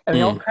glass, and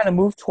they all kind of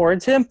move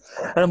towards him.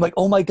 And I'm like,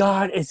 oh my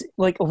God, are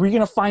we going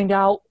to find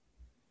out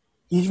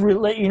he's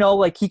really,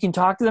 like he can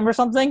talk to them or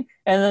something?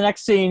 And the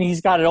next scene,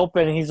 he's got it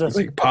open and he's just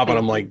like popping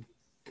them like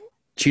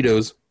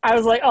Cheetos. I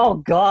was like, oh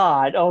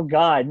God,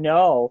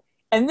 no.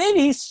 And then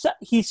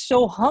he's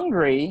so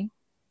hungry,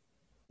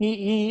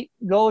 he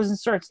goes and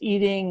starts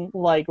eating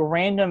like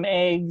random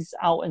eggs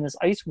out in this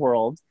ice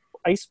world,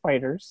 ice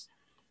spiders.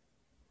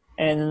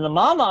 And then the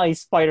mama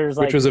ice spider's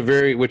like...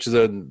 Which is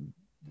a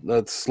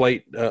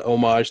slight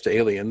homage to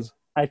Aliens.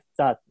 I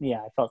felt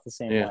the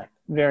same way.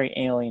 Very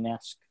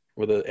Alien-esque.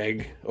 With an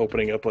egg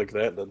opening up like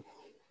that.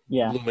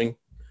 Blooming.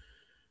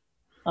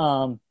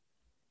 And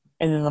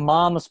then the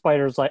mama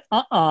spider's like,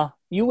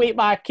 you ate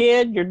my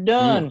kid, you're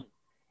done.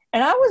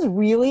 And I was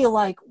really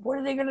like, what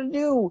are they going to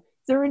do?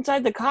 They're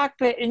inside the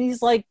cockpit, and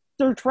he's like,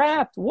 they're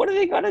trapped. What are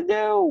they going to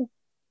do?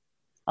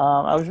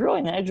 I was really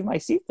on the edge of my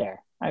seat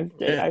there. I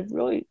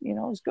really, it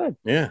was good.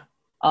 Yeah.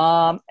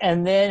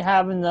 And then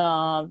having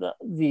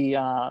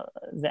the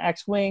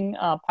X-wing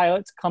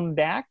pilots come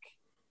back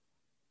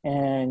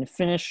and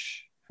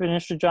finish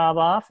the job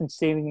off and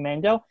saving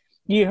Mando.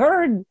 You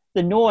heard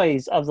the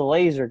noise of the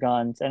laser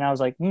guns, and I was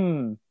like,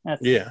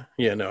 that's... Yeah,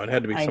 no, it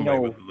had to be somebody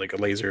with like a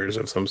lasers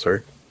of some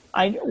sort.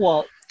 At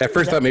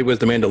first I thought maybe it was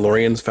the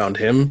Mandalorians found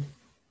him.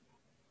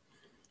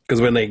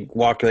 Because when they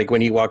walk, like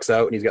when he walks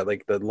out and he's got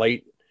like the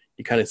light,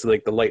 you kind of see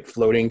like the light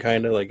floating,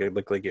 kind of like it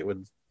looked like it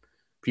would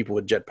people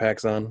with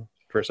jetpacks on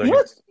for a second.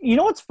 You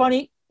know what's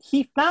funny?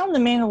 He found the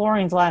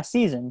Mandalorians last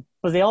season,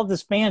 but they all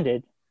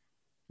disbanded.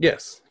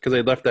 Yes, because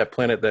they left that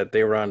planet that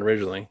they were on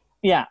originally.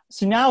 Yeah,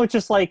 so now it's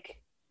just like,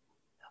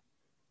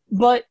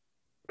 but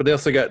they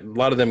also a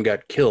lot of them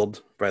got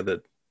killed by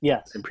the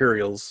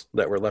Imperials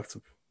that were left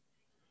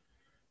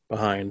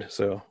behind.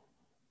 So,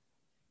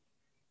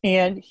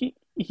 and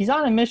he's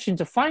on a mission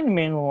to find the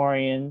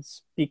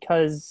Mandalorians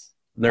because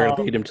they're going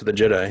to lead him to the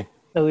Jedi.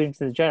 They'll lead him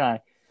to the Jedi.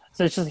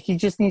 So it's just he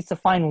just needs to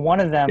find one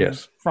of them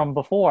from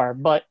before.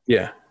 But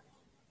yeah,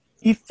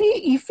 you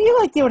feel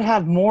like they would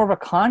have more of a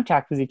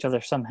contact with each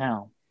other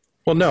somehow.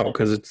 Well, no,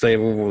 because they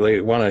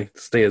want to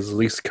stay as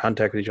least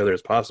contact with each other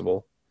as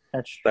possible.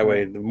 That's true. That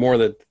way, the more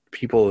that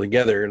people are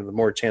together, the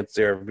more chance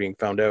they are of being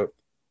found out.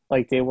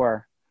 Like they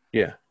were.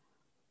 Yeah.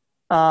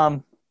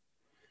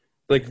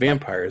 Like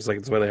vampires, like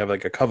that's why they have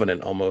like a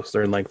covenant almost.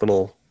 They're in like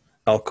little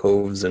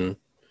alcoves and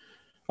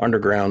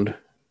underground.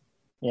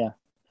 Yeah.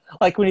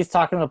 Like when he's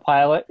talking to the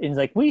pilot, and he's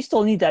like, "We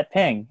still need that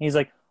ping." He's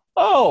like,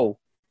 "Oh,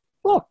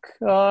 look,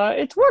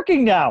 it's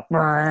working now."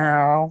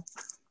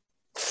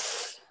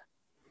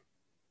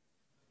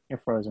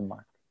 You're frozen,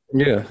 Mark.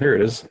 Yeah, here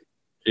it is.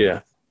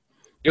 Yeah.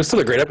 It was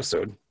still a great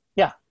episode.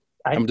 Yeah.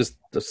 I'm just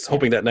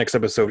hoping that next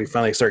episode we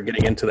finally start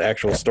getting into the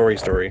actual story.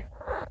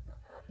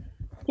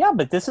 Yeah,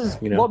 but this is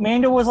what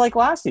Mando was like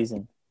last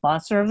season.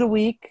 Monster of the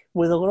Week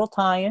with a little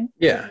tie-in.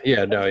 Yeah.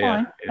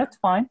 That's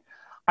fine.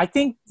 I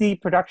think the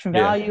production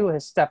value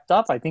has stepped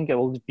up. I think it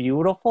looks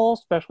beautiful,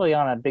 especially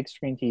on a big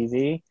screen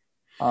TV.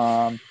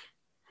 I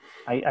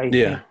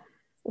think,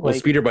 well,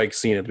 speeder bike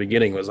scene at the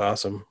beginning was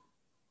awesome.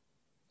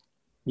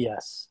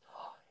 Yes.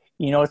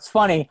 You know, it's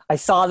funny. I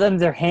saw them,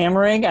 they're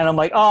hammering, and I'm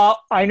like, oh,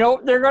 I know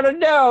what they're going to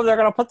do. They're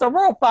going to put the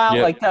rope out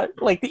like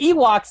the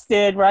Ewoks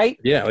did, right?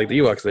 Yeah, like the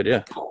Ewoks did,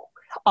 yeah.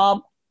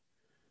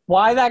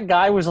 Why that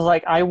guy was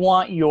like, I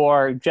want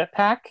your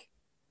jetpack.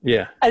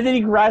 Yeah. And then he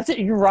grabs it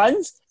and he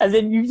runs, and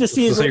then you just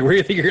see his... Like, where do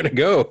you think you're going to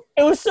go?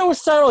 It was so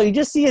subtle. You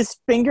just see his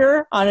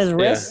finger on his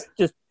wrist.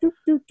 Just...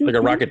 like a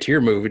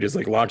Rocketeer move. He just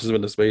like launches him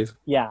into space.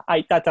 Yeah,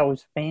 I thought that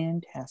was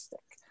fantastic.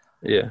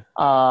 Yeah.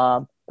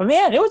 But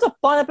man, it was a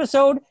fun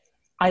episode.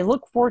 I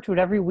look forward to it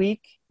every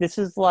week. This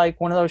is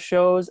like one of those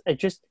shows.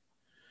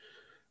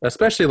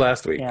 Especially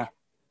last week. Yeah.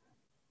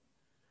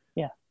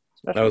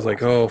 I was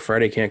like, oh,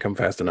 Friday can't come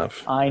fast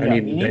enough. I know. I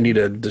need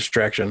a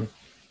distraction.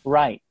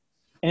 Right.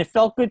 And it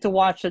felt good to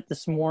watch it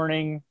this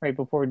morning, right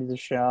before we did the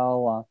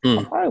show.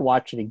 I'll probably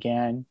watch it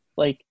again.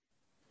 Like,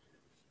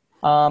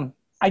 I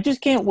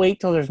just can't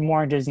wait till there's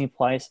more on Disney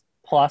Plus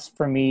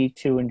for me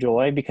to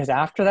enjoy, because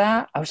after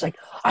that, I was like,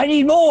 I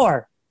need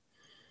more.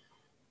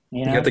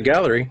 You got the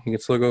gallery. You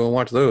can still go and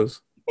watch those.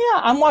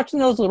 Yeah, I'm watching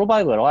those little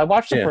by little. I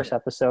watched the first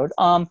episode.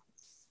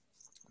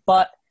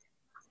 But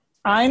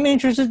I'm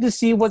interested to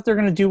see what they're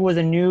going to do with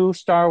a new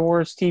Star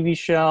Wars TV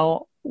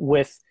show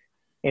when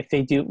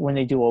they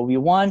do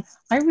Obi-Wan.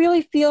 I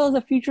really feel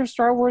the future of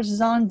Star Wars is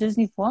on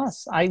Disney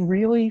Plus. I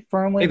really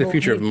firmly the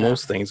future of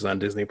most things is on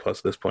Disney Plus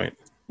at this point.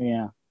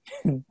 Yeah.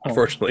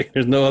 Unfortunately,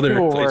 there's no other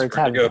place for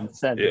it to go. Been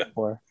said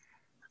before.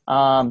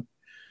 Hey,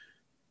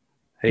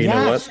 you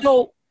know what?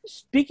 So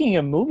speaking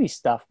of movie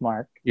stuff,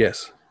 Mark.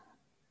 Yes.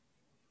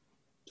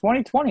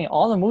 2020,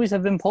 all the movies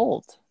have been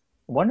pulled.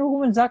 Wonder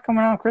Woman's not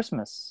coming out on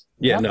Christmas.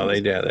 Yeah,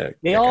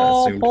 they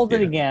all pulled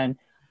it again.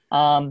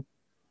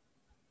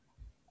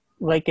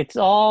 Like it's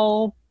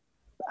all.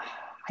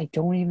 I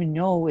don't even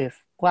know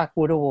if Black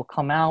Widow will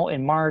come out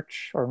in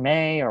March or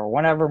May or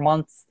whatever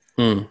month.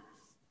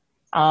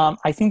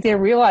 I think they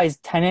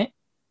realized Tenet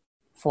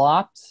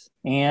flopped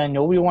and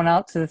nobody went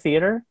out to the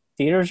theater.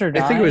 Theaters are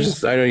dying. I think it was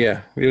just I don't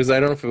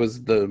know if it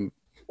was the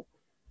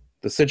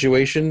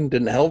situation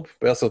didn't help,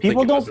 but I also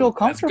people think don't feel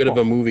comfortable. As good of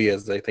a movie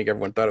as I think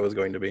everyone thought it was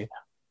going to be.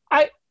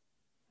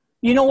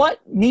 You know what?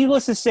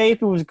 Needless to say,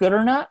 if it was good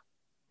or not,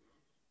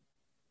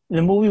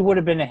 the movie would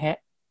have been a hit.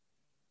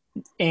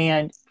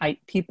 And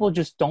people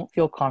just don't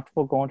feel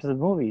comfortable going to the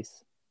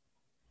movies.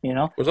 You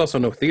know, there's also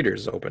no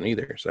theaters open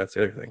either, so that's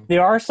the other thing.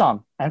 There are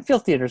some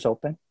Enfield theaters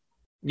open.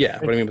 Yeah,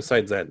 but I mean,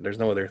 besides that, there's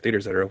no other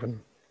theaters that are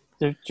open.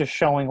 They're just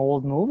showing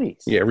old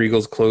movies. Yeah,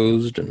 Regal's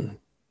closed, and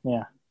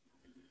One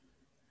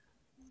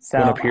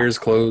Up Here is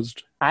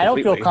closed. I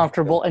don't feel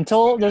comfortable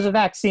until there's a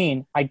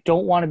vaccine. I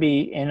don't want to be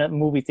in a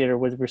movie theater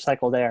with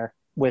recycled air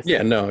with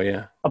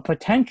a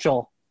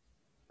potential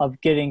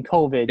of getting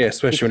COVID. Yeah,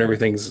 especially when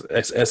everything's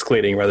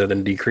escalating rather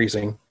than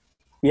decreasing.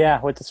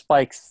 Yeah, with the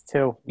spikes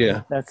too.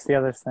 Yeah, that's the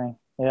other thing.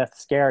 Yeah, it's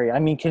scary. I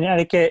mean,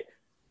 Connecticut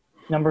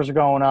numbers are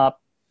going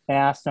up.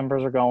 Mass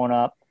numbers are going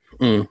up.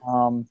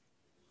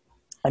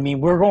 I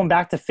mean, we're going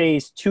back to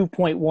phase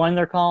 2.1,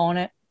 they're calling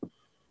it.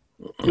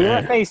 We were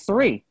at phase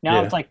 3.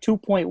 Now it's like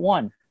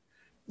 2.1.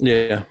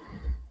 Yeah.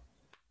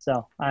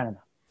 So, I don't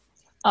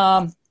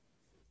know.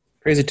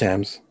 Crazy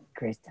times.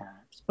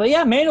 But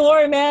yeah,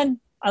 Mandalorian, man.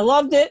 I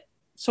loved it.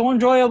 So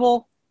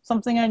enjoyable.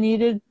 Something I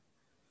needed.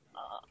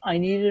 I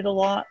needed a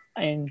lot.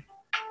 And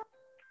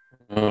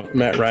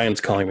Matt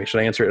Ryan's calling me. Should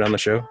I answer it on the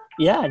show?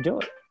 Yeah, do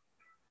it.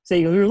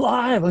 Say you're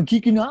live on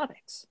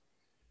Geekonomics.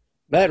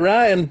 Matt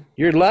Ryan,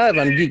 you're live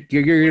on Geek.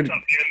 You're even this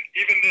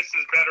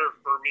is better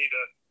for me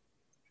to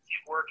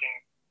keep working.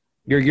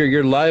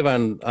 You're live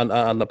on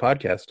the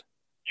podcast.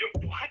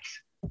 What?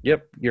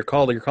 Yep, you're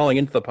calling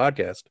into the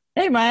podcast.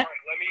 Hey, Matt. All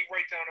right, let me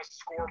write down a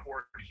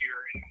scoreboard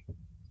here.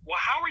 Well,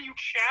 how are you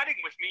chatting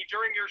with me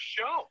during your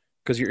show?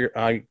 Because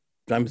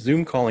I'm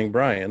Zoom calling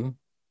Brian,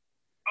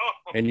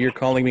 and you're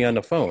calling me on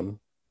the phone.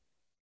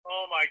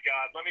 Oh my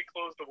God! Let me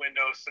close the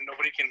window so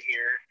nobody can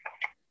hear.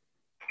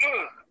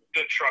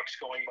 The truck's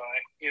going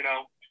by. You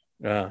know.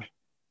 Oh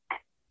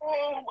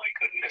my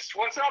goodness!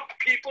 What's up,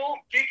 people?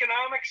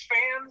 Geekonomics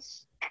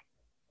fans.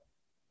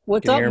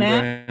 What's up,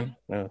 Matt?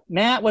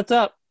 Matt, what's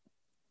up?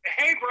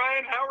 Hey,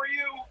 Brian. How are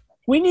you?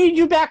 We need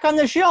you back on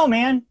the show,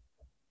 man.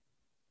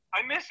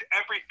 I miss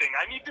everything.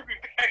 I need to be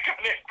back on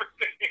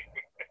everything.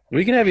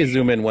 We can have you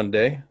zoom in one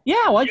day.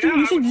 Yeah,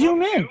 you should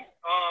zoom in.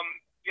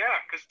 Yeah,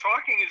 because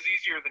talking is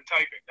easier than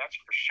typing. That's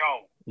for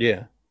sure.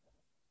 Yeah.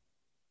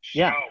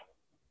 Yeah.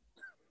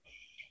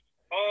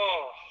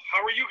 Oh,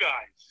 how are you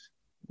guys?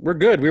 We're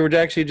good. We were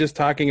actually just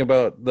talking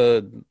about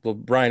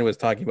Brian was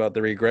talking about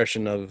the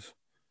regression of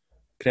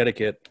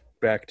Connecticut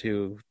back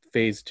to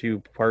phase 2,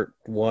 part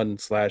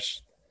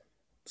 1/C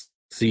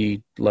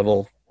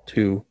level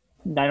 2.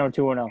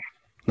 90210.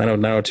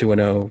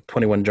 90210,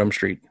 21 Jump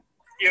Street.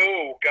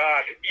 Oh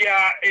God,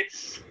 yeah.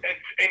 It's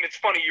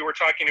funny you were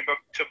talking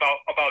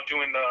about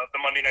doing the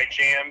Monday night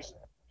jams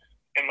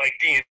and like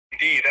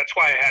D&D. That's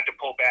why I had to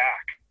pull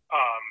back.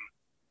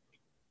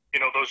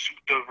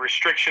 The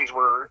restrictions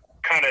were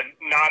kind of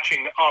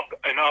notching up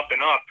and up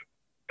and up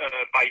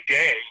by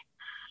day,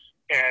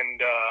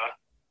 and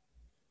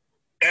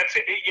that's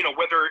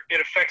whether it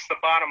affects the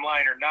bottom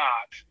line or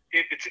not.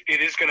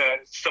 It is going to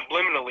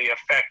subliminally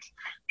affect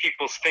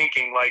people's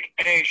thinking. Like,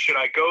 hey, should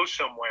I go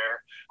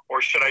somewhere,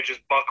 or should I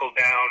just buckle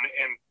down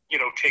and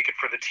take it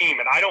for the team?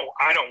 And I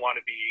don't want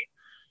to be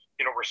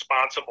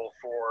responsible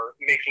for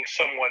making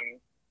someone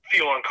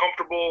feel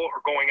uncomfortable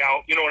or going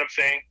out. You know what I'm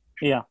saying?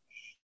 Yeah.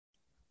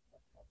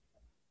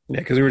 Yeah,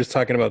 because we were just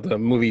talking about the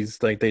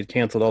movies. Like, they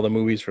canceled all the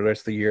movies for the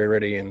rest of the year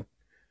already, and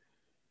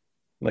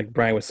like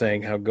Brian was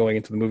saying, how going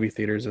into the movie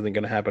theaters isn't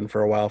going to happen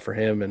for a while for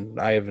him, and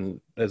I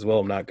haven't as well.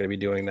 I'm not going to be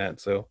doing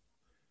that. So,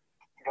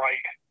 right.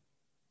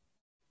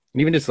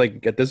 And even just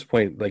like at this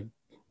point, like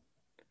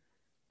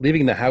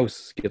leaving the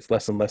house gets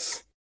less and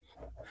less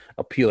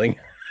appealing.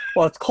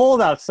 Well, it's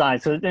cold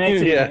outside, so it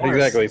makes it yeah, worse.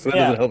 Exactly. So that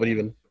doesn't help it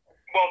even.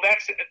 Well,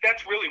 that's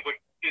really what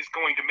is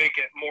going to make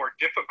it more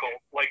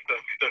difficult. Like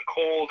the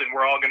cold, and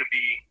we're all going to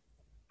be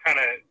kind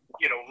of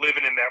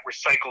living in that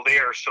recycled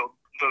air. So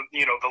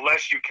the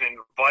less you can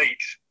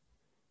invite,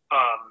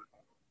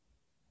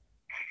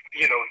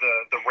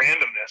 the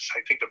randomness,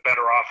 I think the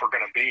better off we're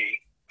going to be.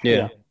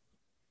 Yeah.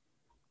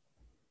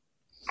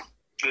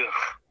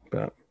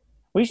 Ugh.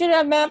 We should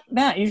have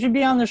Matt. You should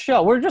be on the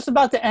show. We're just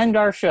about to end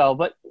our show,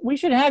 but we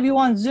should have you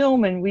on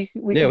Zoom, and we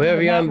we'll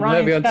have you on. We'll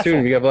have you on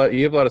soon. You have a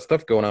lot of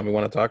stuff going on. We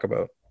want to talk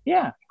about.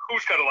 Yeah.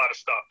 Who's got a lot of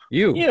stuff?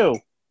 You. No,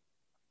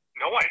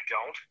 I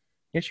don't.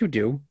 Yes, you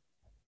do.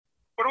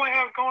 What do I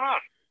have going on?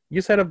 You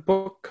just had a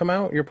book come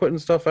out. You're putting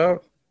stuff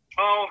out.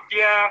 Oh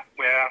yeah,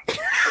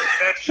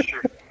 that's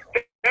true.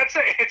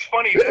 It's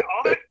funny that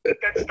all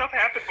that stuff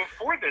happened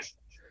before this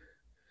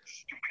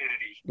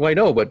stupidity. Well, I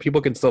know, but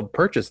people can still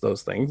purchase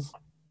those things.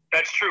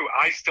 That's true.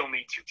 I still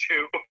need to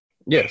too.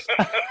 Yes.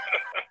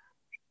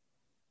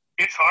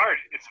 It's hard.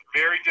 It's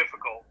very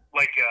difficult.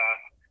 Like,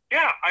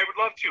 yeah, I would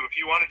love to. If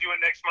you want to do it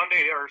next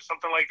Monday or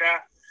something like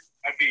that,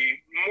 I'd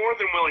be more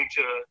than willing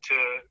to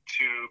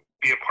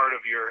be a part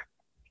of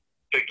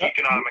the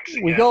Geekonomics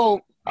again. We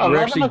go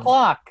 11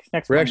 o'clock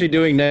next We're Monday. actually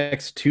doing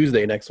next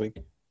Tuesday next week.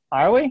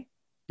 Are we?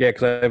 Yeah,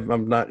 because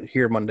I'm not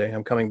here Monday.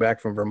 I'm coming back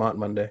from Vermont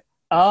Monday.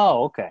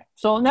 Oh, okay.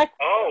 So next.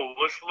 Oh,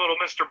 this little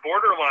Mr.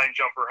 Borderline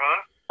jumper,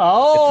 huh?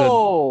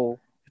 Oh.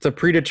 It's a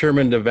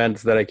predetermined event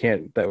that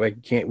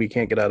we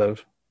can't get out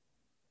of.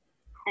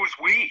 Who's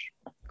we?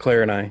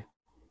 Claire and I.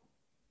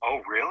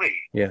 Oh, really?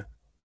 Yeah.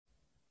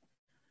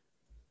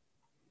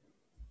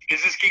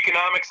 Is this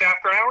Geekonomics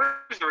After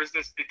Hours, or is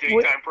this the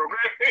daytime program?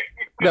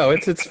 No,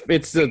 it's a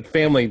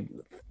family.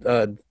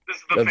 This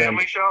is the event.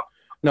 family show.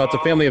 No, it's a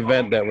family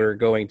event that we're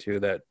going to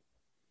that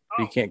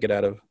we can't get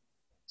out of.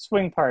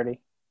 Swing party.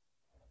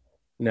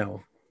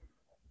 No,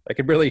 I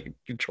can barely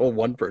control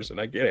one person.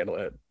 I can't handle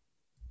it.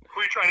 Who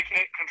are you trying to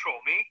control?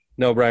 Me?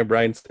 No,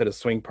 Brian said a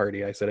swing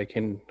party. I said I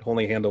can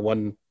only handle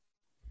one.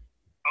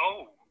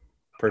 Oh.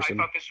 Person.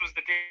 I thought this was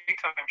the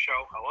daytime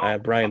show. Hello.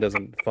 Brian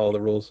doesn't follow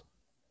the rules.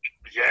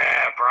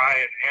 Yeah,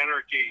 Brian,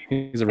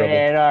 anarchy. He's a rebel.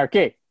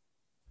 Anarchy.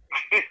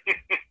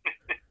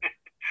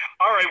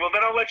 All right, well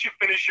then I'll let you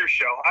finish your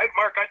show.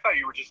 Mark, I thought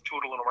you were just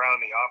tootling around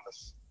the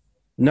office.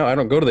 No, I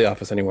don't go to the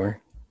office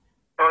anymore.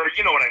 Or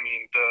you know what I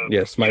mean?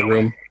 Yes, my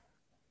room.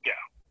 Yeah.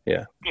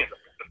 Yeah. The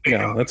big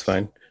No, office. that's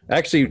fine.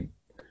 Actually,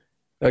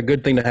 a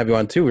good thing to have you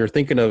on too. We were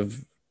thinking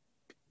of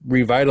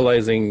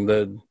revitalizing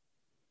the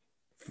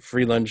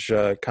free lunch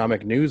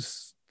comic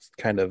news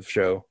kind of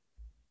show.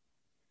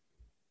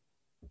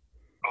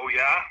 Oh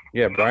yeah.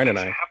 Yeah, Brian and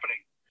I. Happening.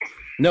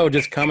 No,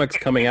 just comics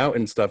coming out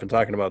and stuff and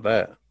talking about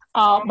that.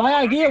 My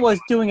idea was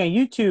doing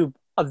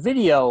a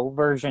video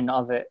version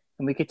of it,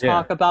 and we could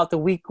talk about the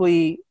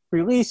weekly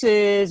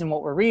releases and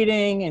what we're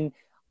reading and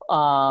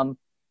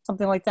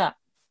something like that.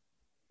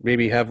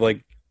 Maybe have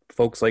like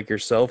folks like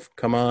yourself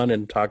come on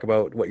and talk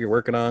about what you're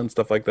working on,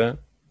 stuff like that.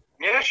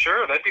 Yeah,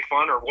 sure, that'd be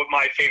fun. Or what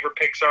my favorite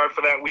picks are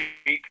for that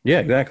week. Yeah,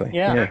 exactly.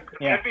 Yeah.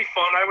 That'd be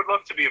fun. I would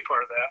love to be a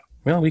part of that.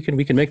 Well, we can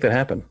make that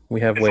happen.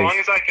 We have as ways. As long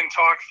as I can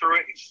talk through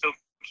it and still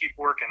keep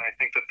working, I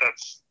think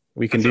that's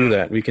We can do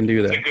that. We can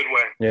do that. It's a good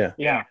way. Yeah.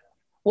 Yeah.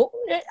 Well,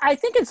 I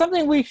think it's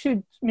something we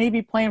should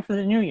maybe plan for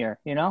the new year,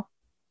 you know?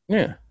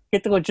 Yeah.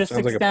 Get the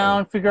logistics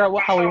down, figure out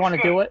how we want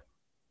to do it.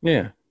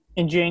 Yeah.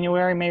 In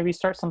January, maybe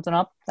start something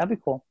up. That'd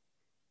be cool.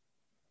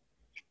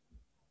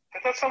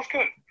 That sounds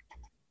good.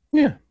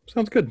 Yeah,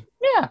 sounds good.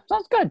 Yeah,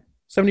 sounds good.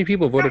 70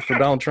 people voted for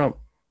Donald Trump.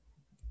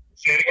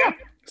 Say it again.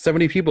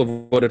 70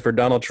 people voted for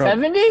Donald Trump.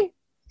 70?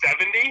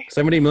 70?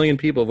 70 million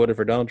people voted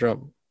for Donald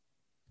Trump.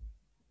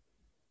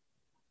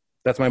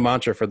 That's my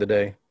mantra for the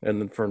day,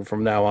 and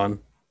from now on.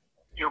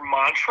 Your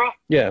mantra?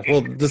 Yeah,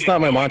 well, that's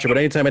not my mantra, but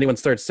anytime anyone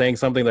starts saying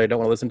something that I don't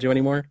want to listen to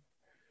anymore,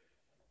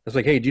 it's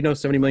like, hey, do you know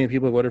 70 million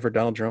people voted for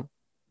Donald Trump?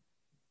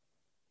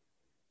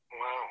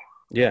 Wow.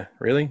 Yeah,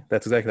 really?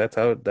 That's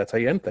how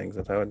you end things.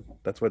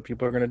 That's what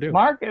people are going to do.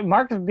 Mark,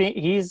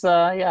 he's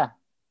yeah.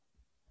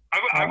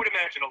 I would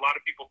imagine a lot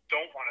of people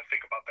don't want to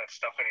think about that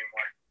stuff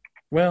anymore.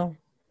 Well,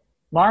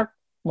 Mark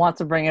wants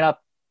to bring it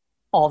up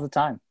all the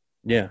time.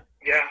 Yeah.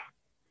 Yeah.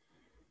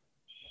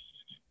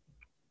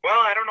 Well,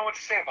 I don't know what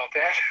to say about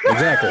that.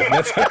 Exactly.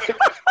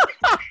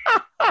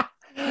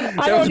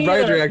 That was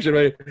Brian's reaction.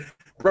 Right?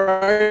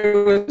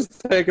 Brian was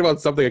talking about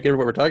something. I can't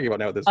remember what we're talking about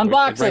now at this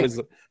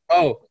Unboxing.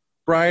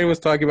 Brian was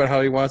talking about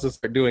how he wants to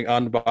start doing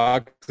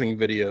unboxing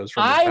videos.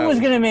 I was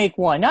going to make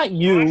one, not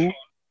you.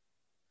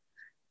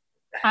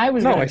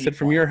 I said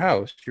from your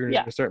house. You're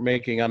going to start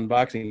making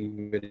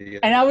unboxing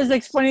videos. And I was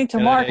explaining to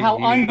Mark how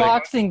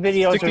unboxing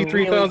videos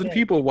 63,000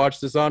 people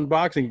watched this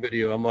unboxing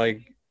video. I'm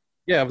like,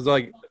 yeah, I was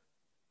like,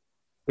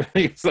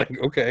 he's like,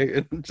 okay.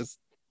 And just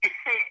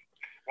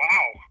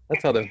wow.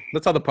 That's how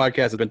the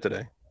podcast has been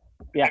today.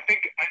 Yeah. I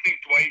think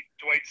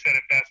Dwight said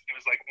it best. It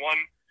was like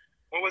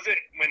what was it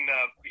when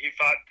he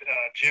thought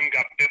Jim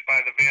got bit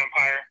by the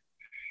vampire?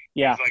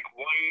 Yeah. It was like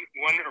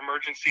one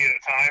emergency at a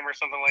time or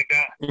something like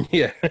that.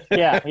 Yeah.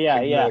 Yeah.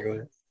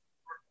 Exactly.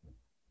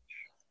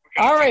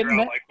 All right, man.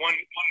 Like one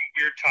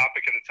weird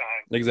topic at a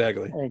time.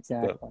 Exactly.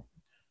 But,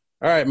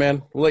 all right,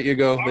 man. We'll let you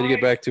go. Let you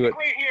get back to it.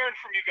 Great hearing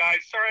from you guys.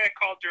 Sorry I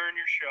called during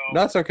your show.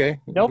 That's okay.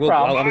 No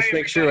problem. I'll just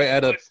make sure I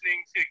add up.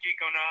 Listening to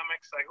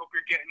Geekonomics. I hope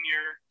you're getting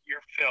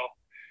your fill,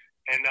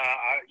 and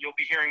you'll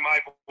be hearing my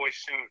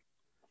voice soon.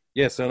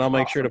 Yes, and I'll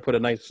make sure to put a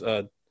nice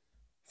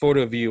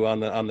photo of you on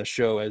the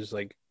show as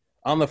like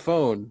on the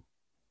phone.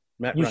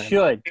 Matt You Ryan.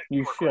 should.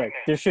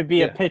 There should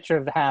be a picture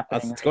of the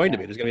happening. It's going to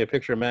be. There's going to be a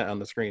picture of Matt on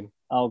the screen.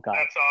 Oh God.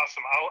 That's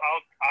awesome.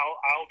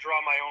 I'll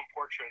draw my own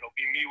portrait. It'll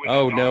be me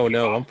with.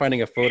 No! I'm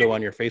finding a photo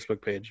on your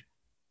Facebook page.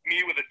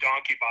 Me with a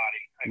donkey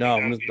body.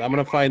 I'm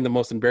going to find the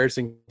most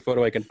embarrassing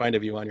photo I can find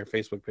of you on your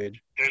Facebook page.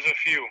 There's a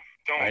few.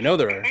 I know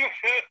there are.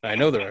 I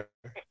know there are.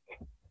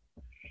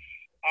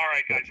 All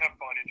right, guys. Have fun.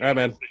 All right,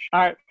 man. All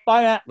right.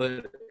 Bye, Matt.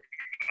 Later.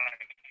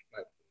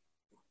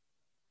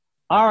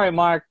 All right,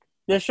 Mark.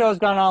 This show's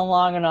gone on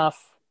long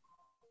enough.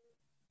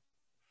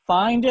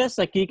 Find us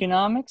at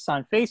Geekonomics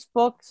on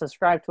Facebook.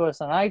 Subscribe to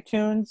us on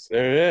iTunes.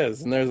 There it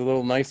is. And there's a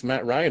little nice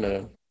Matt Ryan in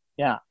it.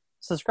 Yeah.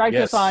 Subscribe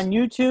to us on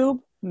YouTube.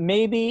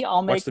 Maybe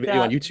I'll make Watch the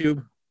video on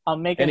YouTube. I'll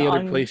make any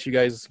other place you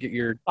guys get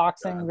your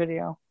unboxing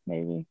video,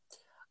 maybe.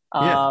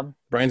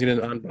 Brian's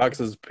gonna unbox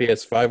his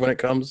PS5 when it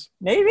comes.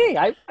 Maybe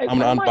I'm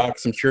gonna unbox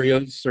some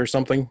Cheerios or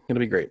something. It'll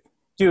be great,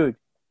 dude.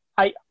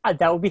 I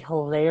that would be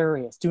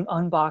hilarious. Do an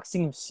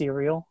unboxing of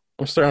cereal.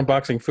 I'm start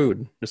unboxing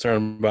food. Just start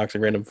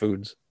unboxing random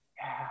foods.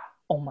 Yeah.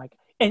 Oh my god!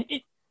 And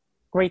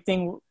great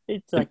thing.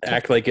 It's like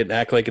act like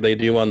they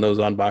do on those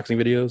unboxing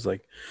videos.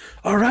 Like,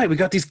 all right, we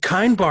got these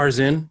Kind bars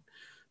in.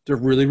 They're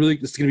really, really.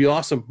 It's gonna be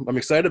awesome. I'm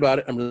excited about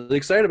it. I'm really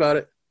excited about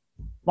it.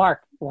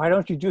 Mark, why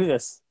don't you do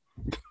this?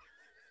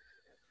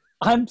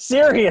 I'm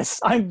serious.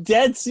 I'm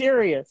dead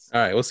serious. All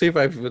right, we'll see if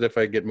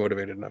I get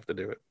motivated enough to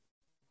do it.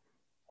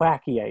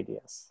 Wacky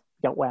ideas.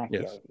 Got wacky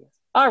ideas.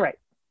 All right.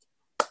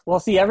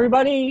 We'll see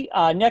everybody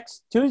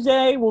next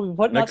Tuesday. We'll be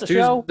putting out the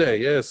show. Next Tuesday,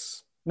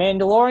 yes.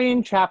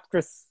 Mandalorian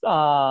Chapter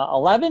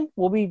 11.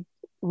 We'll be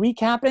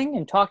recapping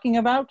and talking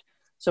about.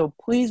 So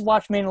please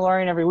watch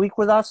Mandalorian every week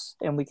with us,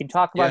 and we can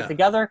talk about it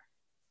together.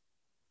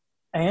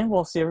 And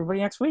we'll see everybody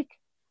next week.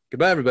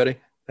 Goodbye, everybody.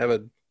 Have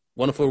a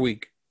wonderful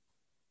week.